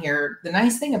link down here. The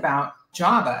nice thing about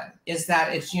Java is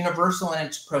that it's universal in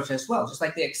its approach as well, just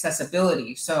like the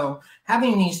accessibility. So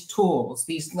having these tools,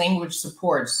 these language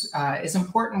supports is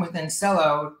important within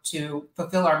Celo to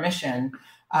fulfill our mission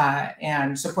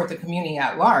and support the community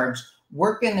at large,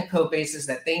 work in the code bases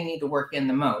that they need to work in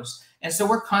the most. And so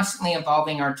we're constantly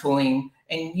evolving our tooling.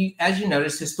 And as you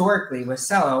notice, historically with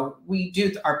Celo, we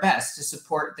do our best to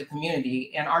support the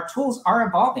community, and our tools are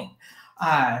evolving.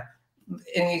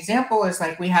 An example is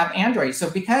like we have Android. So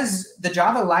because the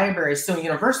Java library is so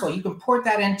universal, you can port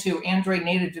that into Android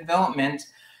native development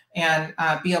and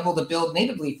be able to build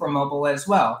natively for mobile as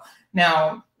well.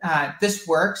 Now, this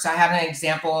works. I have an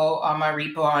example on my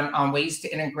repo on ways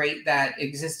to integrate that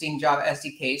existing Java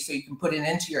SDK so you can put it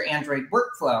into your Android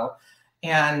workflow,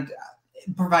 and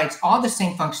it provides all the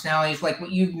same functionalities like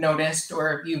what you've noticed,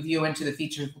 or if you view into the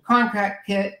features of Contract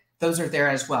Kit, those are there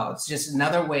as well. It's just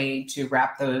another way to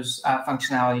wrap those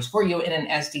functionalities for you in an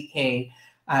SDK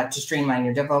to streamline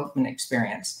your development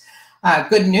experience.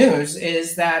 Good news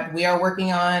is that we are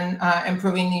working on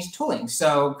improving these tooling.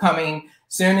 So coming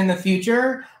soon in the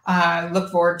future,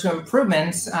 look forward to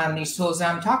improvements on these tools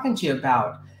that I'm talking to you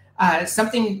about.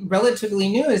 Something relatively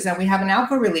new is that we have an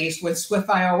alpha release with Swift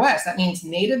iOS. That means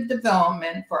native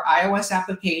development for iOS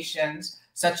applications,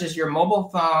 such as your mobile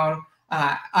phone,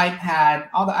 iPad,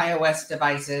 all the iOS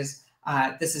devices.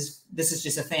 This is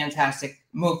just a fantastic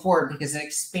move forward because it's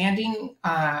expanding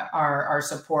our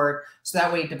support, so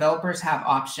that way developers have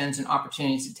options and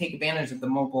opportunities to take advantage of the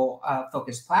mobile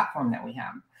focused platform that we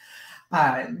have.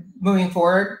 Moving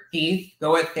forward, ETH,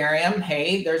 Go Ethereum.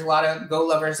 Hey, there's a lot of Go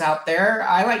lovers out there.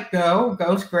 I like Go.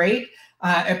 Go's great.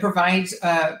 It provides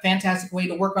a fantastic way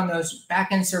to work on those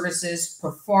backend services,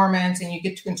 performance, and you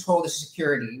get to control the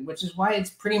security, which is why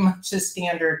it's pretty much a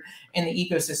standard in the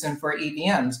ecosystem for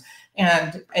EVMs.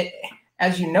 And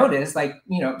as you notice, like,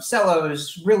 Celo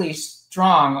is really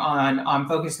strong on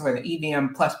focusing on the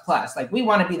EVM++. Like, we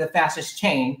want to be the fastest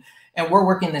chain, and we're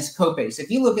working this code base.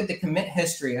 If you look at the commit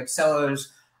history of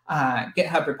Celo's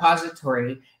GitHub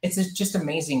repository, it's just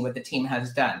amazing what the team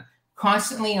has done.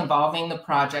 Constantly evolving the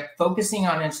project, focusing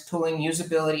on its tooling,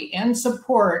 usability, and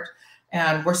support.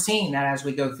 And we're seeing that as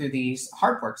we go through these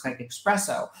hard forks like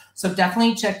Espresso. So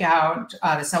definitely check out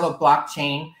the Celo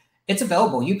blockchain. It's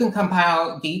available. You can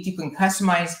compile Geth, you can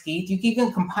customize Geth, you can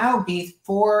even compile Geth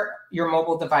for your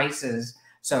mobile devices.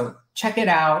 So check it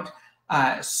out.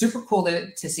 Super cool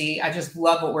to see. I just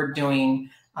love what we're doing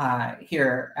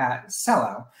here at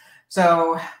Celo.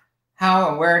 So how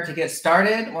and where to get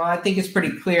started? Well, I think it's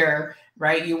pretty clear,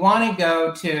 right? You want to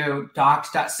go to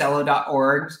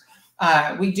docs.celo.org.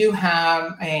 We do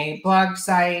have a blog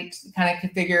site kind of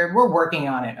configured. We're working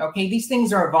on it. Okay, these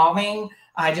things are evolving.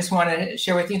 I just want to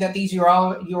share with you that these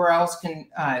URLs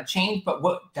can change, but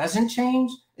what doesn't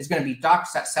change is going to be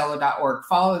docs.celo.org.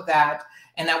 Follow that,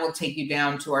 and that will take you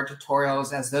down to our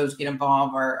tutorials as those get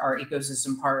involved, our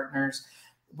ecosystem partners.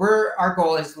 Our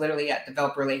goal is literally at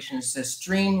Developer Relations to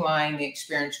streamline the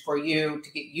experience for you,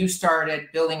 to get you started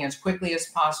building as quickly as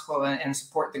possible and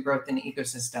support the growth in the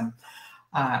ecosystem.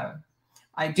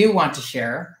 I do want to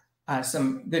share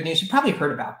some good news. You probably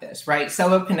heard about this, right?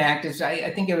 Celo Connect is, I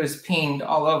think it was pinged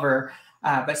all over,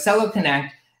 but Celo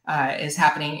Connect is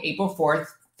happening April 4th,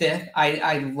 5th.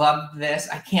 I love this.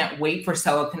 I can't wait for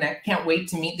Celo Connect. Can't wait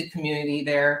to meet the community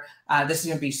there. This is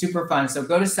going to be super fun. So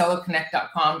go to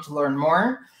celoconnect.com to learn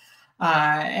more.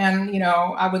 And,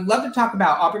 I would love to talk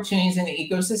about opportunities in the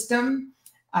ecosystem.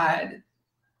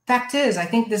 Fact is, I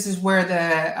think this is where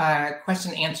the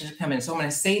question and answers come in. So I'm going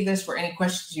to save this for any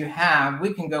questions you have.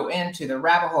 We can go into the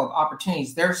rabbit hole of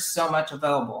opportunities. There's so much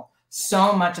available,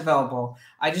 so much available.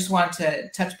 I just want to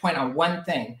touch point on one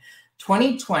thing.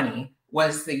 2020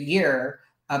 was the year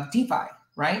of DeFi,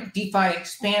 right? DeFi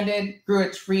expanded, grew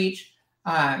its reach.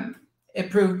 It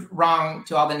proved wrong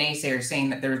to all the naysayers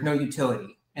saying that there was no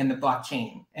utility in the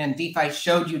blockchain, and DeFi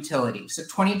showed utility. So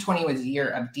 2020 was the year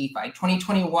of DeFi.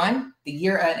 2021, the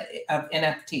year of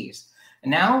NFTs.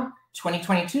 And now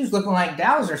 2022 is looking like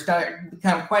DAOs are starting to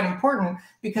become quite important,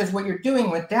 because what you're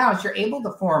doing with DAOs, you're able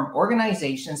to form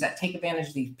organizations that take advantage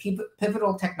of these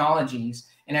pivotal technologies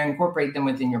and incorporate them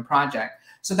within your project.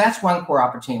 So that's one core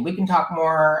opportunity. We can talk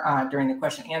more during the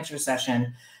question and answer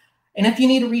session. And if you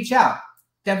need to reach out,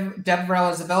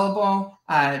 DevRel is available.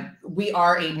 We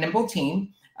are a nimble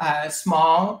team,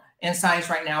 small in size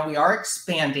right now. We are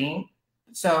expanding.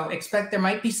 So expect there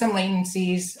might be some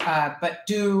latencies, but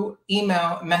do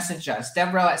message us,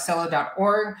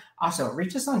 devrel@celo.org. Also,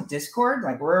 reach us on Discord.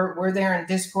 Like we're there in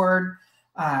Discord.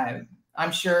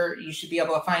 I'm sure you should be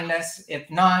able to find us. If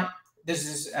not, this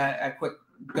is a quick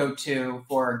go-to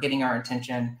for getting our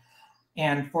attention.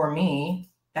 And for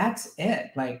me, that's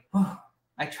it. Like,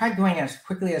 I tried going as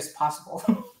quickly as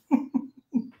possible.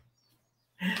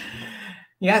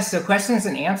 Yeah, so questions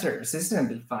and answers. This is going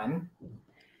to be fun.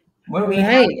 What do we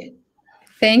have?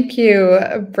 Thank you,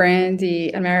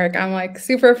 Brandy and Marek. I'm like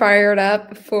super fired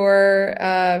up for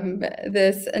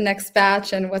this next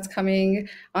batch and what's coming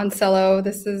on Celo.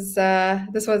 This was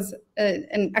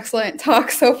an excellent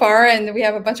talk so far, and we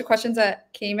have a bunch of questions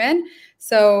that came in.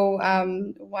 So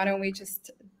why don't we just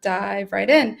dive right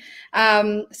in?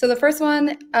 So the first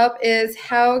one up is,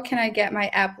 how can I get my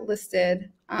app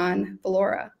listed on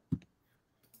Valora?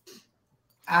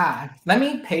 Let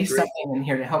me paste something in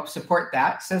here to help support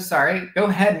that. So sorry. Go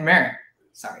ahead, Marek.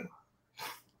 Sorry.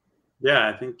 Yeah,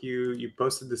 I think you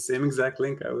posted the same exact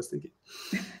link I was thinking.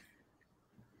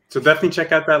 So definitely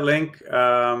check out that link.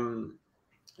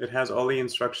 It has all the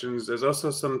instructions. There's also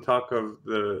some talk of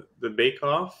the Bake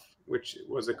Off, which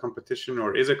was a competition,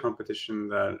 or is a competition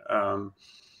that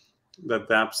that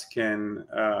dApps can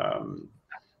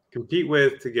compete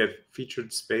with to get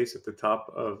featured space at the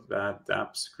top of that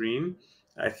dApp screen.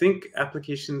 I think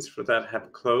applications for that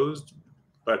have closed,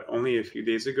 but only a few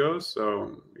days ago.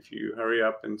 So if you hurry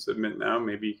up and submit now,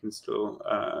 maybe you can still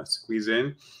squeeze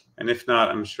in. And if not,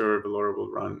 I'm sure Valora will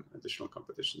run additional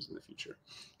competitions in the future.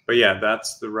 But yeah,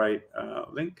 that's the right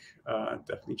link.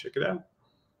 Definitely check it out.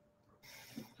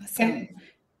 Awesome.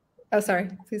 Oh, sorry.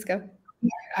 Please go.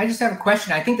 I just have a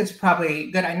question. I think that's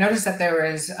probably good. I noticed that there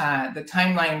is the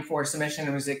timeline for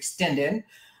submission was extended.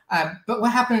 But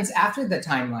what happens after the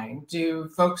timeline? Do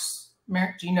folks,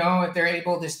 Marek, do you know if they're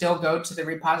able to still go to the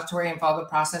repository and follow the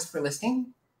process for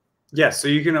listing? Yes, so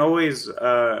you can always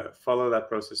follow that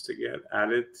process to get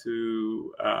added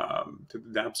to the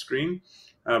dApp screen.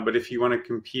 But if you want to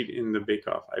compete in the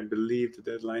bake-off, I believe the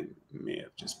deadline may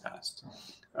have just passed.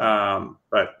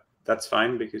 But that's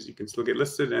fine, because you can still get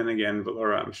listed. And again,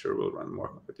 Valora, I'm sure, will run more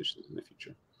competitions in the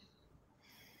future.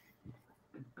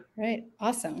 Right.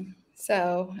 Awesome.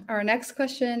 So our next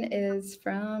question is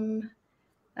from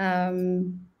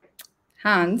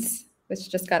Hans, which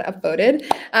just got upvoted.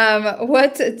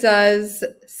 What does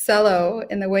Celo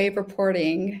in the way of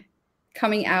reporting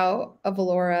coming out of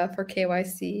Valora for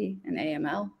KYC and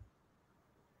AML?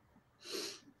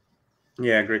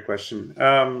 Yeah, great question.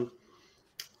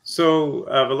 So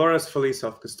Valora is fully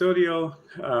self-custodial,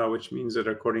 which means that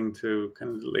according to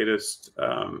kind of the latest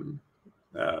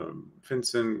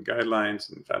FinCEN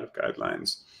guidelines and FATF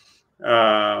guidelines,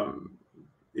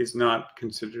 is not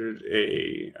considered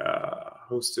a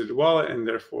hosted wallet, and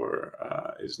therefore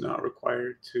is not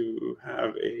required to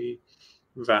have a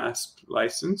VASP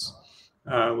license,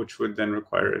 which would then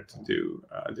require it to do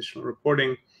additional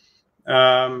reporting.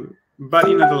 But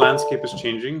the landscape is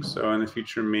changing, so in the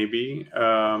future, maybe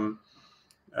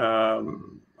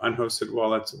unhosted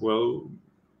wallets will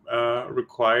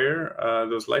require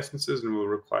those licenses, and will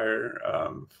require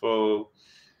full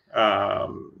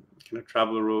kind of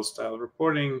traveler rule style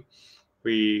reporting.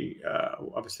 We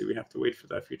obviously we have to wait for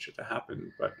that future to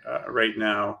happen, but right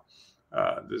now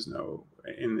there's no,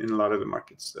 in a lot of the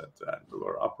markets that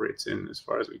Valora operates in, as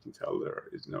far as we can tell, there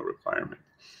is no requirement.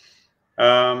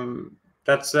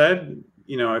 That said,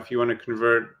 if you want to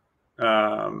convert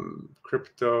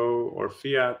crypto or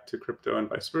fiat to crypto and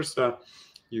vice versa,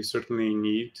 you certainly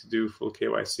need to do full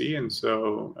KYC. And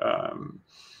so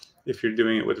if you're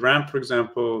doing it with Ramp, for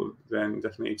example, then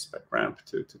definitely expect Ramp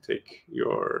to take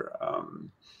your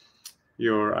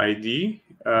ID.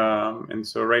 And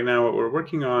so right now what we're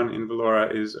working on in Valora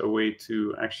is a way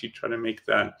to actually try to make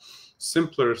that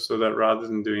simpler, so that rather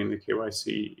than doing the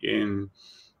KYC in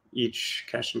each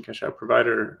cash in, cash out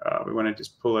provider, we want to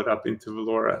just pull it up into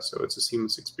Valora, so it's a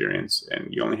seamless experience,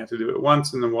 and you only have to do it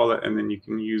once in the wallet, and then you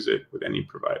can use it with any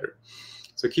provider.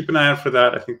 So keep an eye out for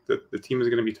that. I think that the team is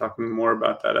going to be talking more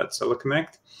about that at Celo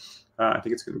Connect. I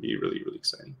think it's going to be really, really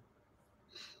exciting.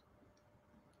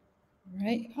 All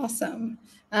right, awesome.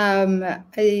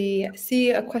 I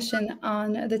see a question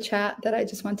on the chat that I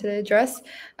just wanted to address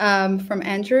from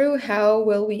Andrew. How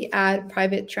will we add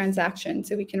private transactions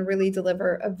so we can really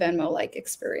deliver a Venmo-like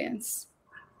experience?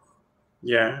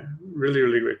 Yeah, really,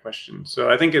 really great question. So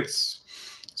I think it's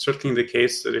certainly the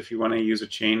case that if you want to use a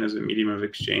chain as a medium of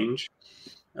exchange,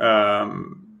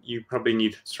 you probably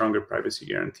need stronger privacy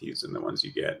guarantees than the ones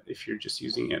you get if you're just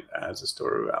using it as a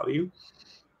store of value.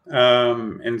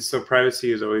 And so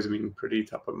privacy has always been pretty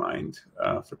top of mind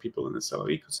for people in the Celo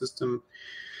ecosystem.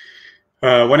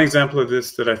 One example of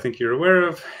this that I think you're aware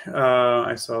of,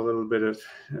 I saw a little bit of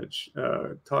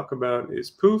talk about,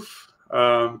 is Poof.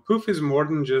 Poof is more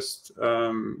than just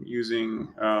using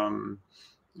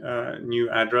new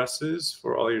addresses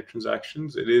for all your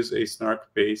transactions. It is a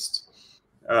snark-based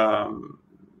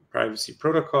privacy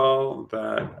protocol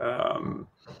that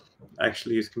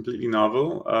actually is completely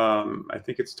novel. I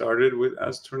think it started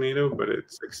as Tornado, but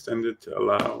it's extended to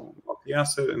allow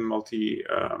multi-asset and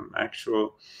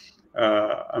multi-actual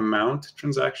amount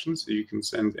transactions. So you can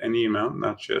send any amount,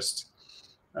 not just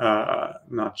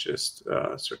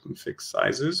certain fixed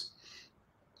sizes.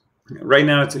 Right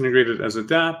now, it's integrated as a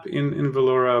dApp in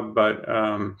Valora, but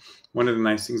one of the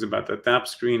nice things about that dApp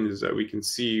screen is that we can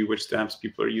see which dApps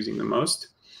people are using the most,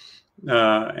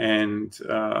 and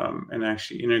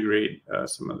actually integrate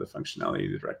some of the functionality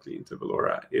directly into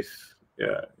Valora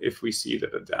if we see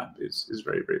that a dApp is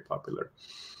very, very popular.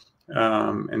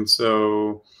 And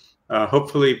so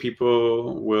hopefully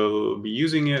people will be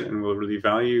using it and will really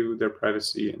value their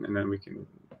privacy, and then we can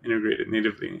integrate it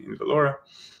natively in Valora.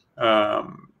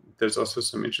 There's also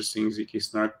some interesting ZK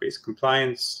Snark-based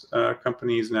compliance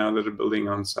companies now that are building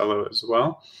on Celo as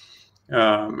well.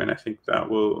 And I think that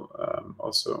will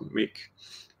also make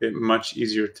it much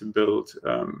easier to build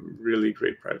really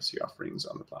great privacy offerings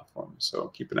on the platform. So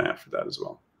keep an eye out for that as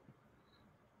well.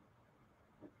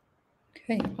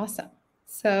 Okay, awesome.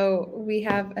 So we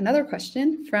have another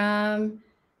question from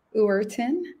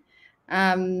Uwerton.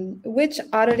 Which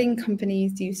auditing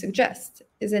companies do you suggest?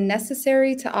 Is it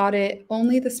necessary to audit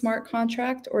only the smart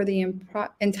contract or the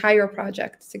entire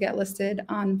project to get listed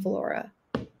on Valora?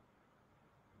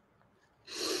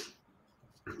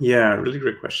 Yeah, really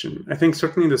great question. I think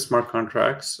certainly the smart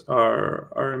contracts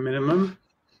are a minimum.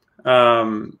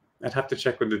 I'd have to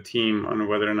check with the team on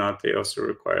whether or not they also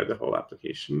require the whole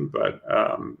application, but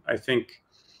I think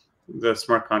the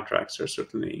smart contracts are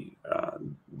certainly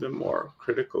the more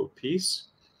critical piece.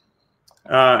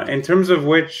 In terms of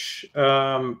which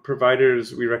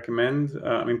providers we recommend,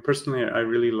 I mean, personally, I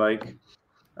really like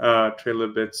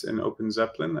TrailorBits and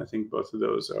OpenZeppelin. I think both of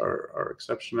those are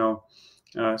exceptional.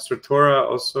 Certora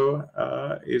also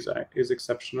is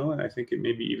exceptional, and I think it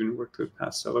maybe even worked with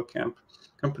past Celo Camp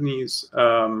companies.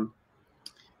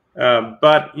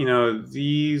 But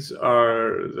these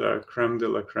are the creme de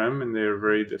la creme, and they're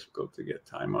very difficult to get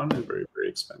time on and very, very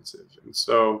expensive. And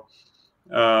so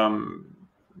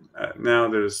now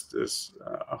there's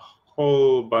a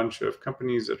whole bunch of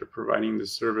companies that are providing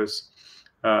this service.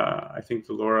 I think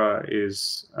Valora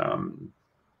is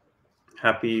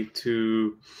happy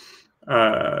to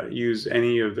use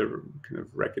any of the kind of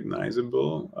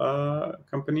recognizable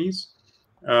companies,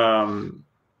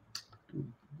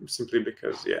 simply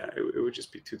because, it would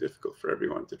just be too difficult for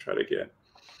everyone to try to get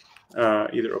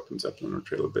either OpenZeppelin or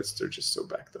TrailorBits. They're just so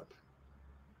backed up.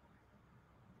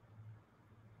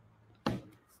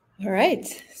 All right.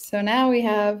 So now we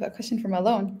have a question from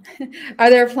Alon.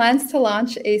 Are there plans to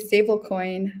launch a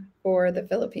stablecoin for the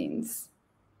Philippines?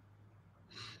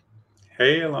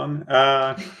 Hey, Alon.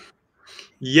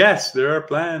 Yes, there are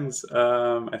plans.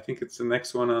 I think it's the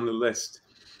next one on the list.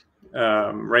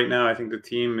 Right now, I think the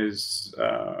team is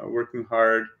working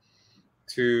hard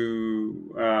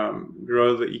to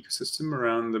grow the ecosystem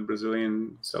around the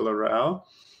Brazilian Celo Real.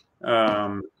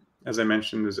 As I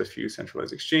mentioned, there's a few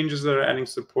centralized exchanges that are adding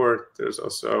support. There's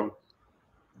also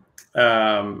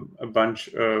a bunch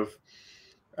of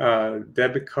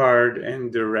debit card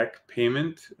and direct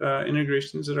payment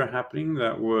integrations that are happening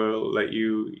that will let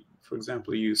you, for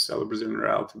example, use Celo Brazilian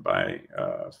Real to buy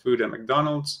food at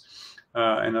McDonald's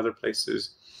and other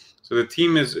places. So the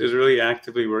team is really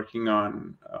actively working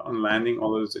on landing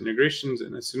all those integrations,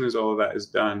 and as soon as all of that is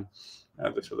done,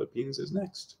 the Philippines is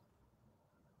next.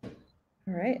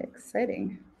 All right,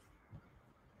 exciting.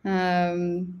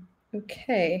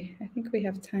 Okay, I think we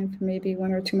have time for maybe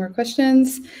one or two more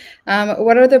questions.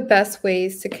 What are the best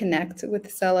ways to connect with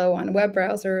Celo on web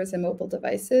browsers and mobile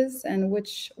devices, and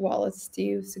which wallets do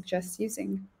you suggest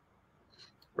using?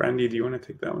 Brandy, do you want to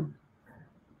take that one?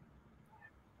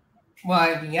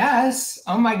 Well, yes.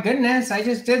 Oh my goodness, I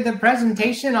just did the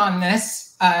presentation on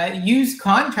this. Use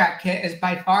Contract Kit is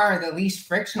by far the least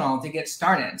frictional to get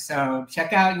started. So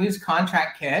check out Use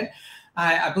Contract Kit.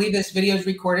 I believe this video is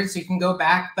recorded, so you can go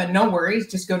back, but no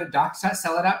worries. Just go to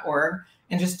docs.celo.org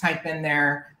and just type in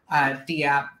there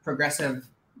dApp, progressive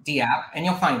dApp, and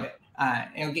you'll find it.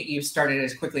 It'll get you started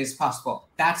as quickly as possible.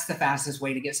 That's the fastest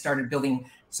way to get started building.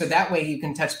 So that way you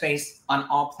can touch base on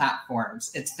all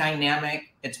platforms. It's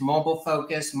dynamic, it's mobile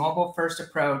focused, mobile first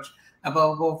approach,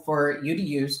 available for you to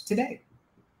use today.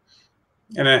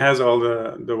 And it has all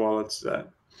the wallets that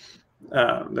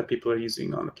people are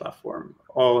using on the platform,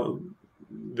 all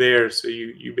there. So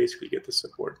you basically get the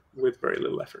support with very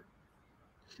little effort.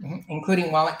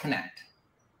 Including Wallet Connect,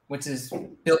 which is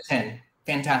built in.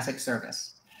 Fantastic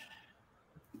service.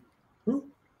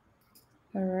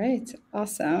 All right,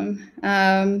 awesome.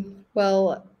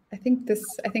 Well, I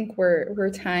think we're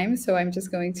time, so I'm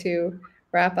just going to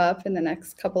wrap up in the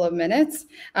next couple of minutes.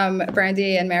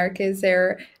 Brandy and Marek, is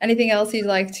there anything else you'd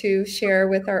like to share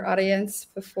with our audience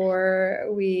before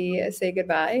we say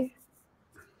goodbye?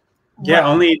 Yeah,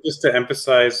 only just to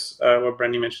emphasize what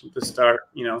Brandy mentioned at the start.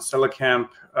 Celo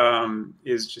Camp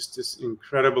is just this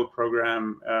incredible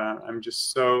program. I'm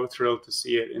just so thrilled to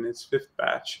see it in its 5th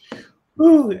batch.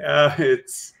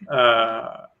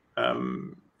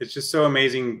 It's just so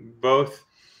amazing, both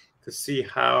to see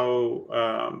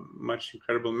how much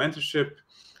incredible mentorship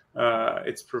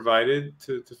it's provided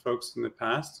to folks in the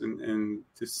past, and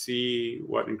to see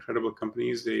what incredible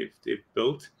companies they've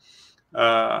built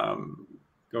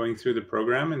going through the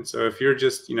program. And so if you're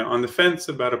just on the fence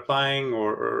about applying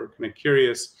or kind of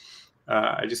curious,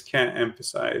 I just can't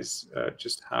emphasize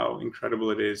just how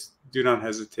incredible it is. Do not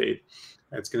hesitate.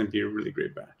 It's going to be a really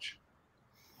great batch.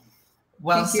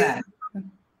 Well said.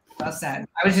 Well said.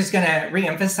 I was just going to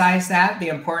reemphasize the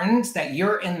importance that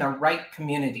you're in the right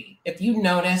community. If you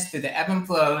notice through the ebb and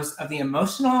flows of the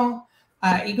emotional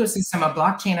ecosystem of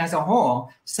blockchain as a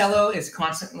whole, Celo is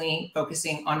constantly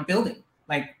focusing on building.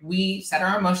 Like, we set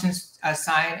our emotions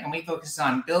aside and we focus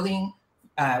on building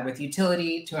with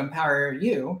utility to empower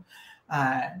you.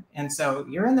 And so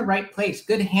you're in the right place.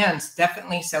 Good hands,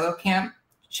 definitely Celo Camp.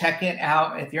 Check it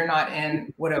out if you're not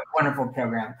in. What a wonderful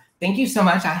program. Thank you so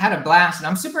much. I had a blast, and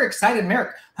I'm super excited.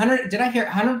 Marek, did I hear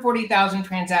 140,000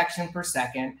 transactions per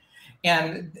second?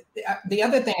 And the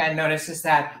other thing I noticed is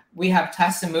that we have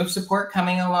test and move support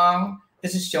coming along.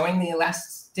 This is showing the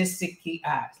elastic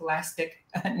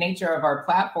nature of our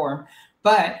platform.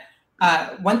 But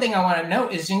one thing I want to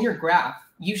note is in your graph,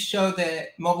 you show the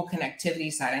mobile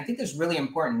connectivity side. I think that's really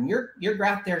important. Your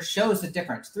graph there shows the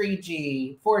difference: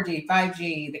 3G, 4G,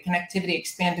 5G, the connectivity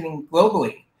expanding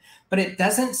globally. But it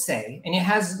doesn't say, and it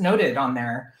has noted on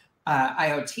there,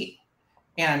 IoT.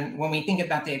 And when we think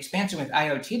about the expansion with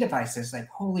IoT devices, like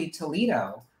holy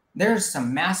Toledo, there's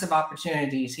some massive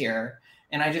opportunities here.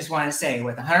 And I just want to say,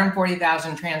 with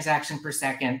 140,000 transactions per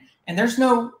second, and there's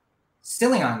no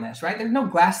ceiling on this, right? There's no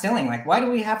glass ceiling. Like, why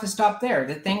do we have to stop there?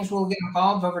 The things will get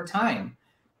evolved over time.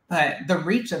 But the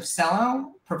reach of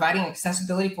Celo, providing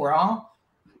accessibility for all,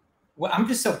 well, I'm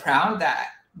just so proud that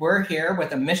we're here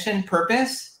with a mission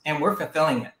purpose and we're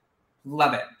fulfilling it.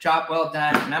 Love it. Job well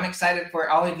done. And I'm excited for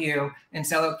all of you in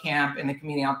Celo Camp and the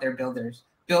community out there, builders.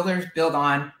 Builders, build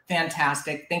on.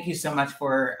 Fantastic. Thank you so much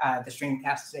for the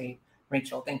streamcast today,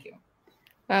 Rachel. Thank you.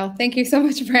 Wow. Thank you so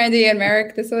much, Brandy and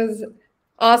Marek. This was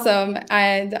awesome.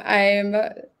 And I'm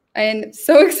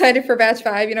so excited for batch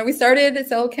 5. We started at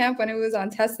Celo Camp when it was on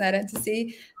testnet, and to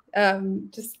see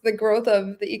just the growth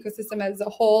of the ecosystem as a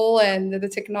whole and the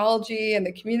technology and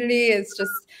the community, it's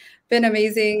just been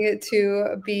amazing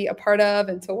to be a part of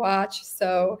and to watch.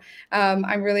 So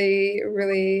I'm really,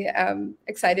 really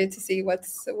excited to see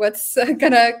what's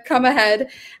gonna come ahead.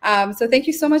 So thank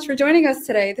you so much for joining us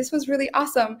today. This was really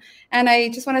awesome. And I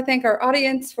just want to thank our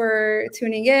audience for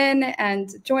tuning in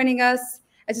and joining us.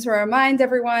 I just want to remind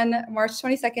everyone, March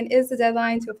 22nd is the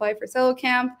deadline to apply for Celo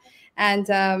Camp.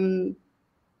 And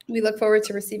we look forward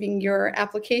to receiving your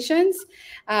applications.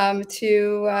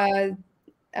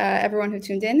 Everyone who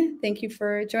tuned in, thank you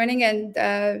for joining. And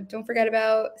don't forget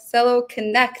about Celo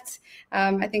Connect.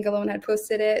 I think Alona had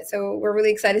posted it. So we're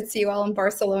really excited to see you all in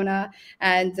Barcelona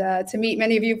and to meet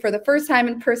many of you for the first time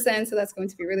in person. So that's going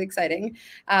to be really exciting.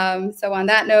 So on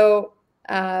that note,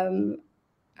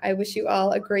 I wish you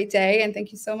all a great day. And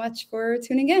thank you so much for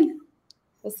tuning in.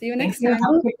 We'll see you next time.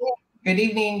 Good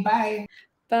evening. Bye.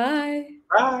 Bye.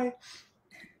 Bye.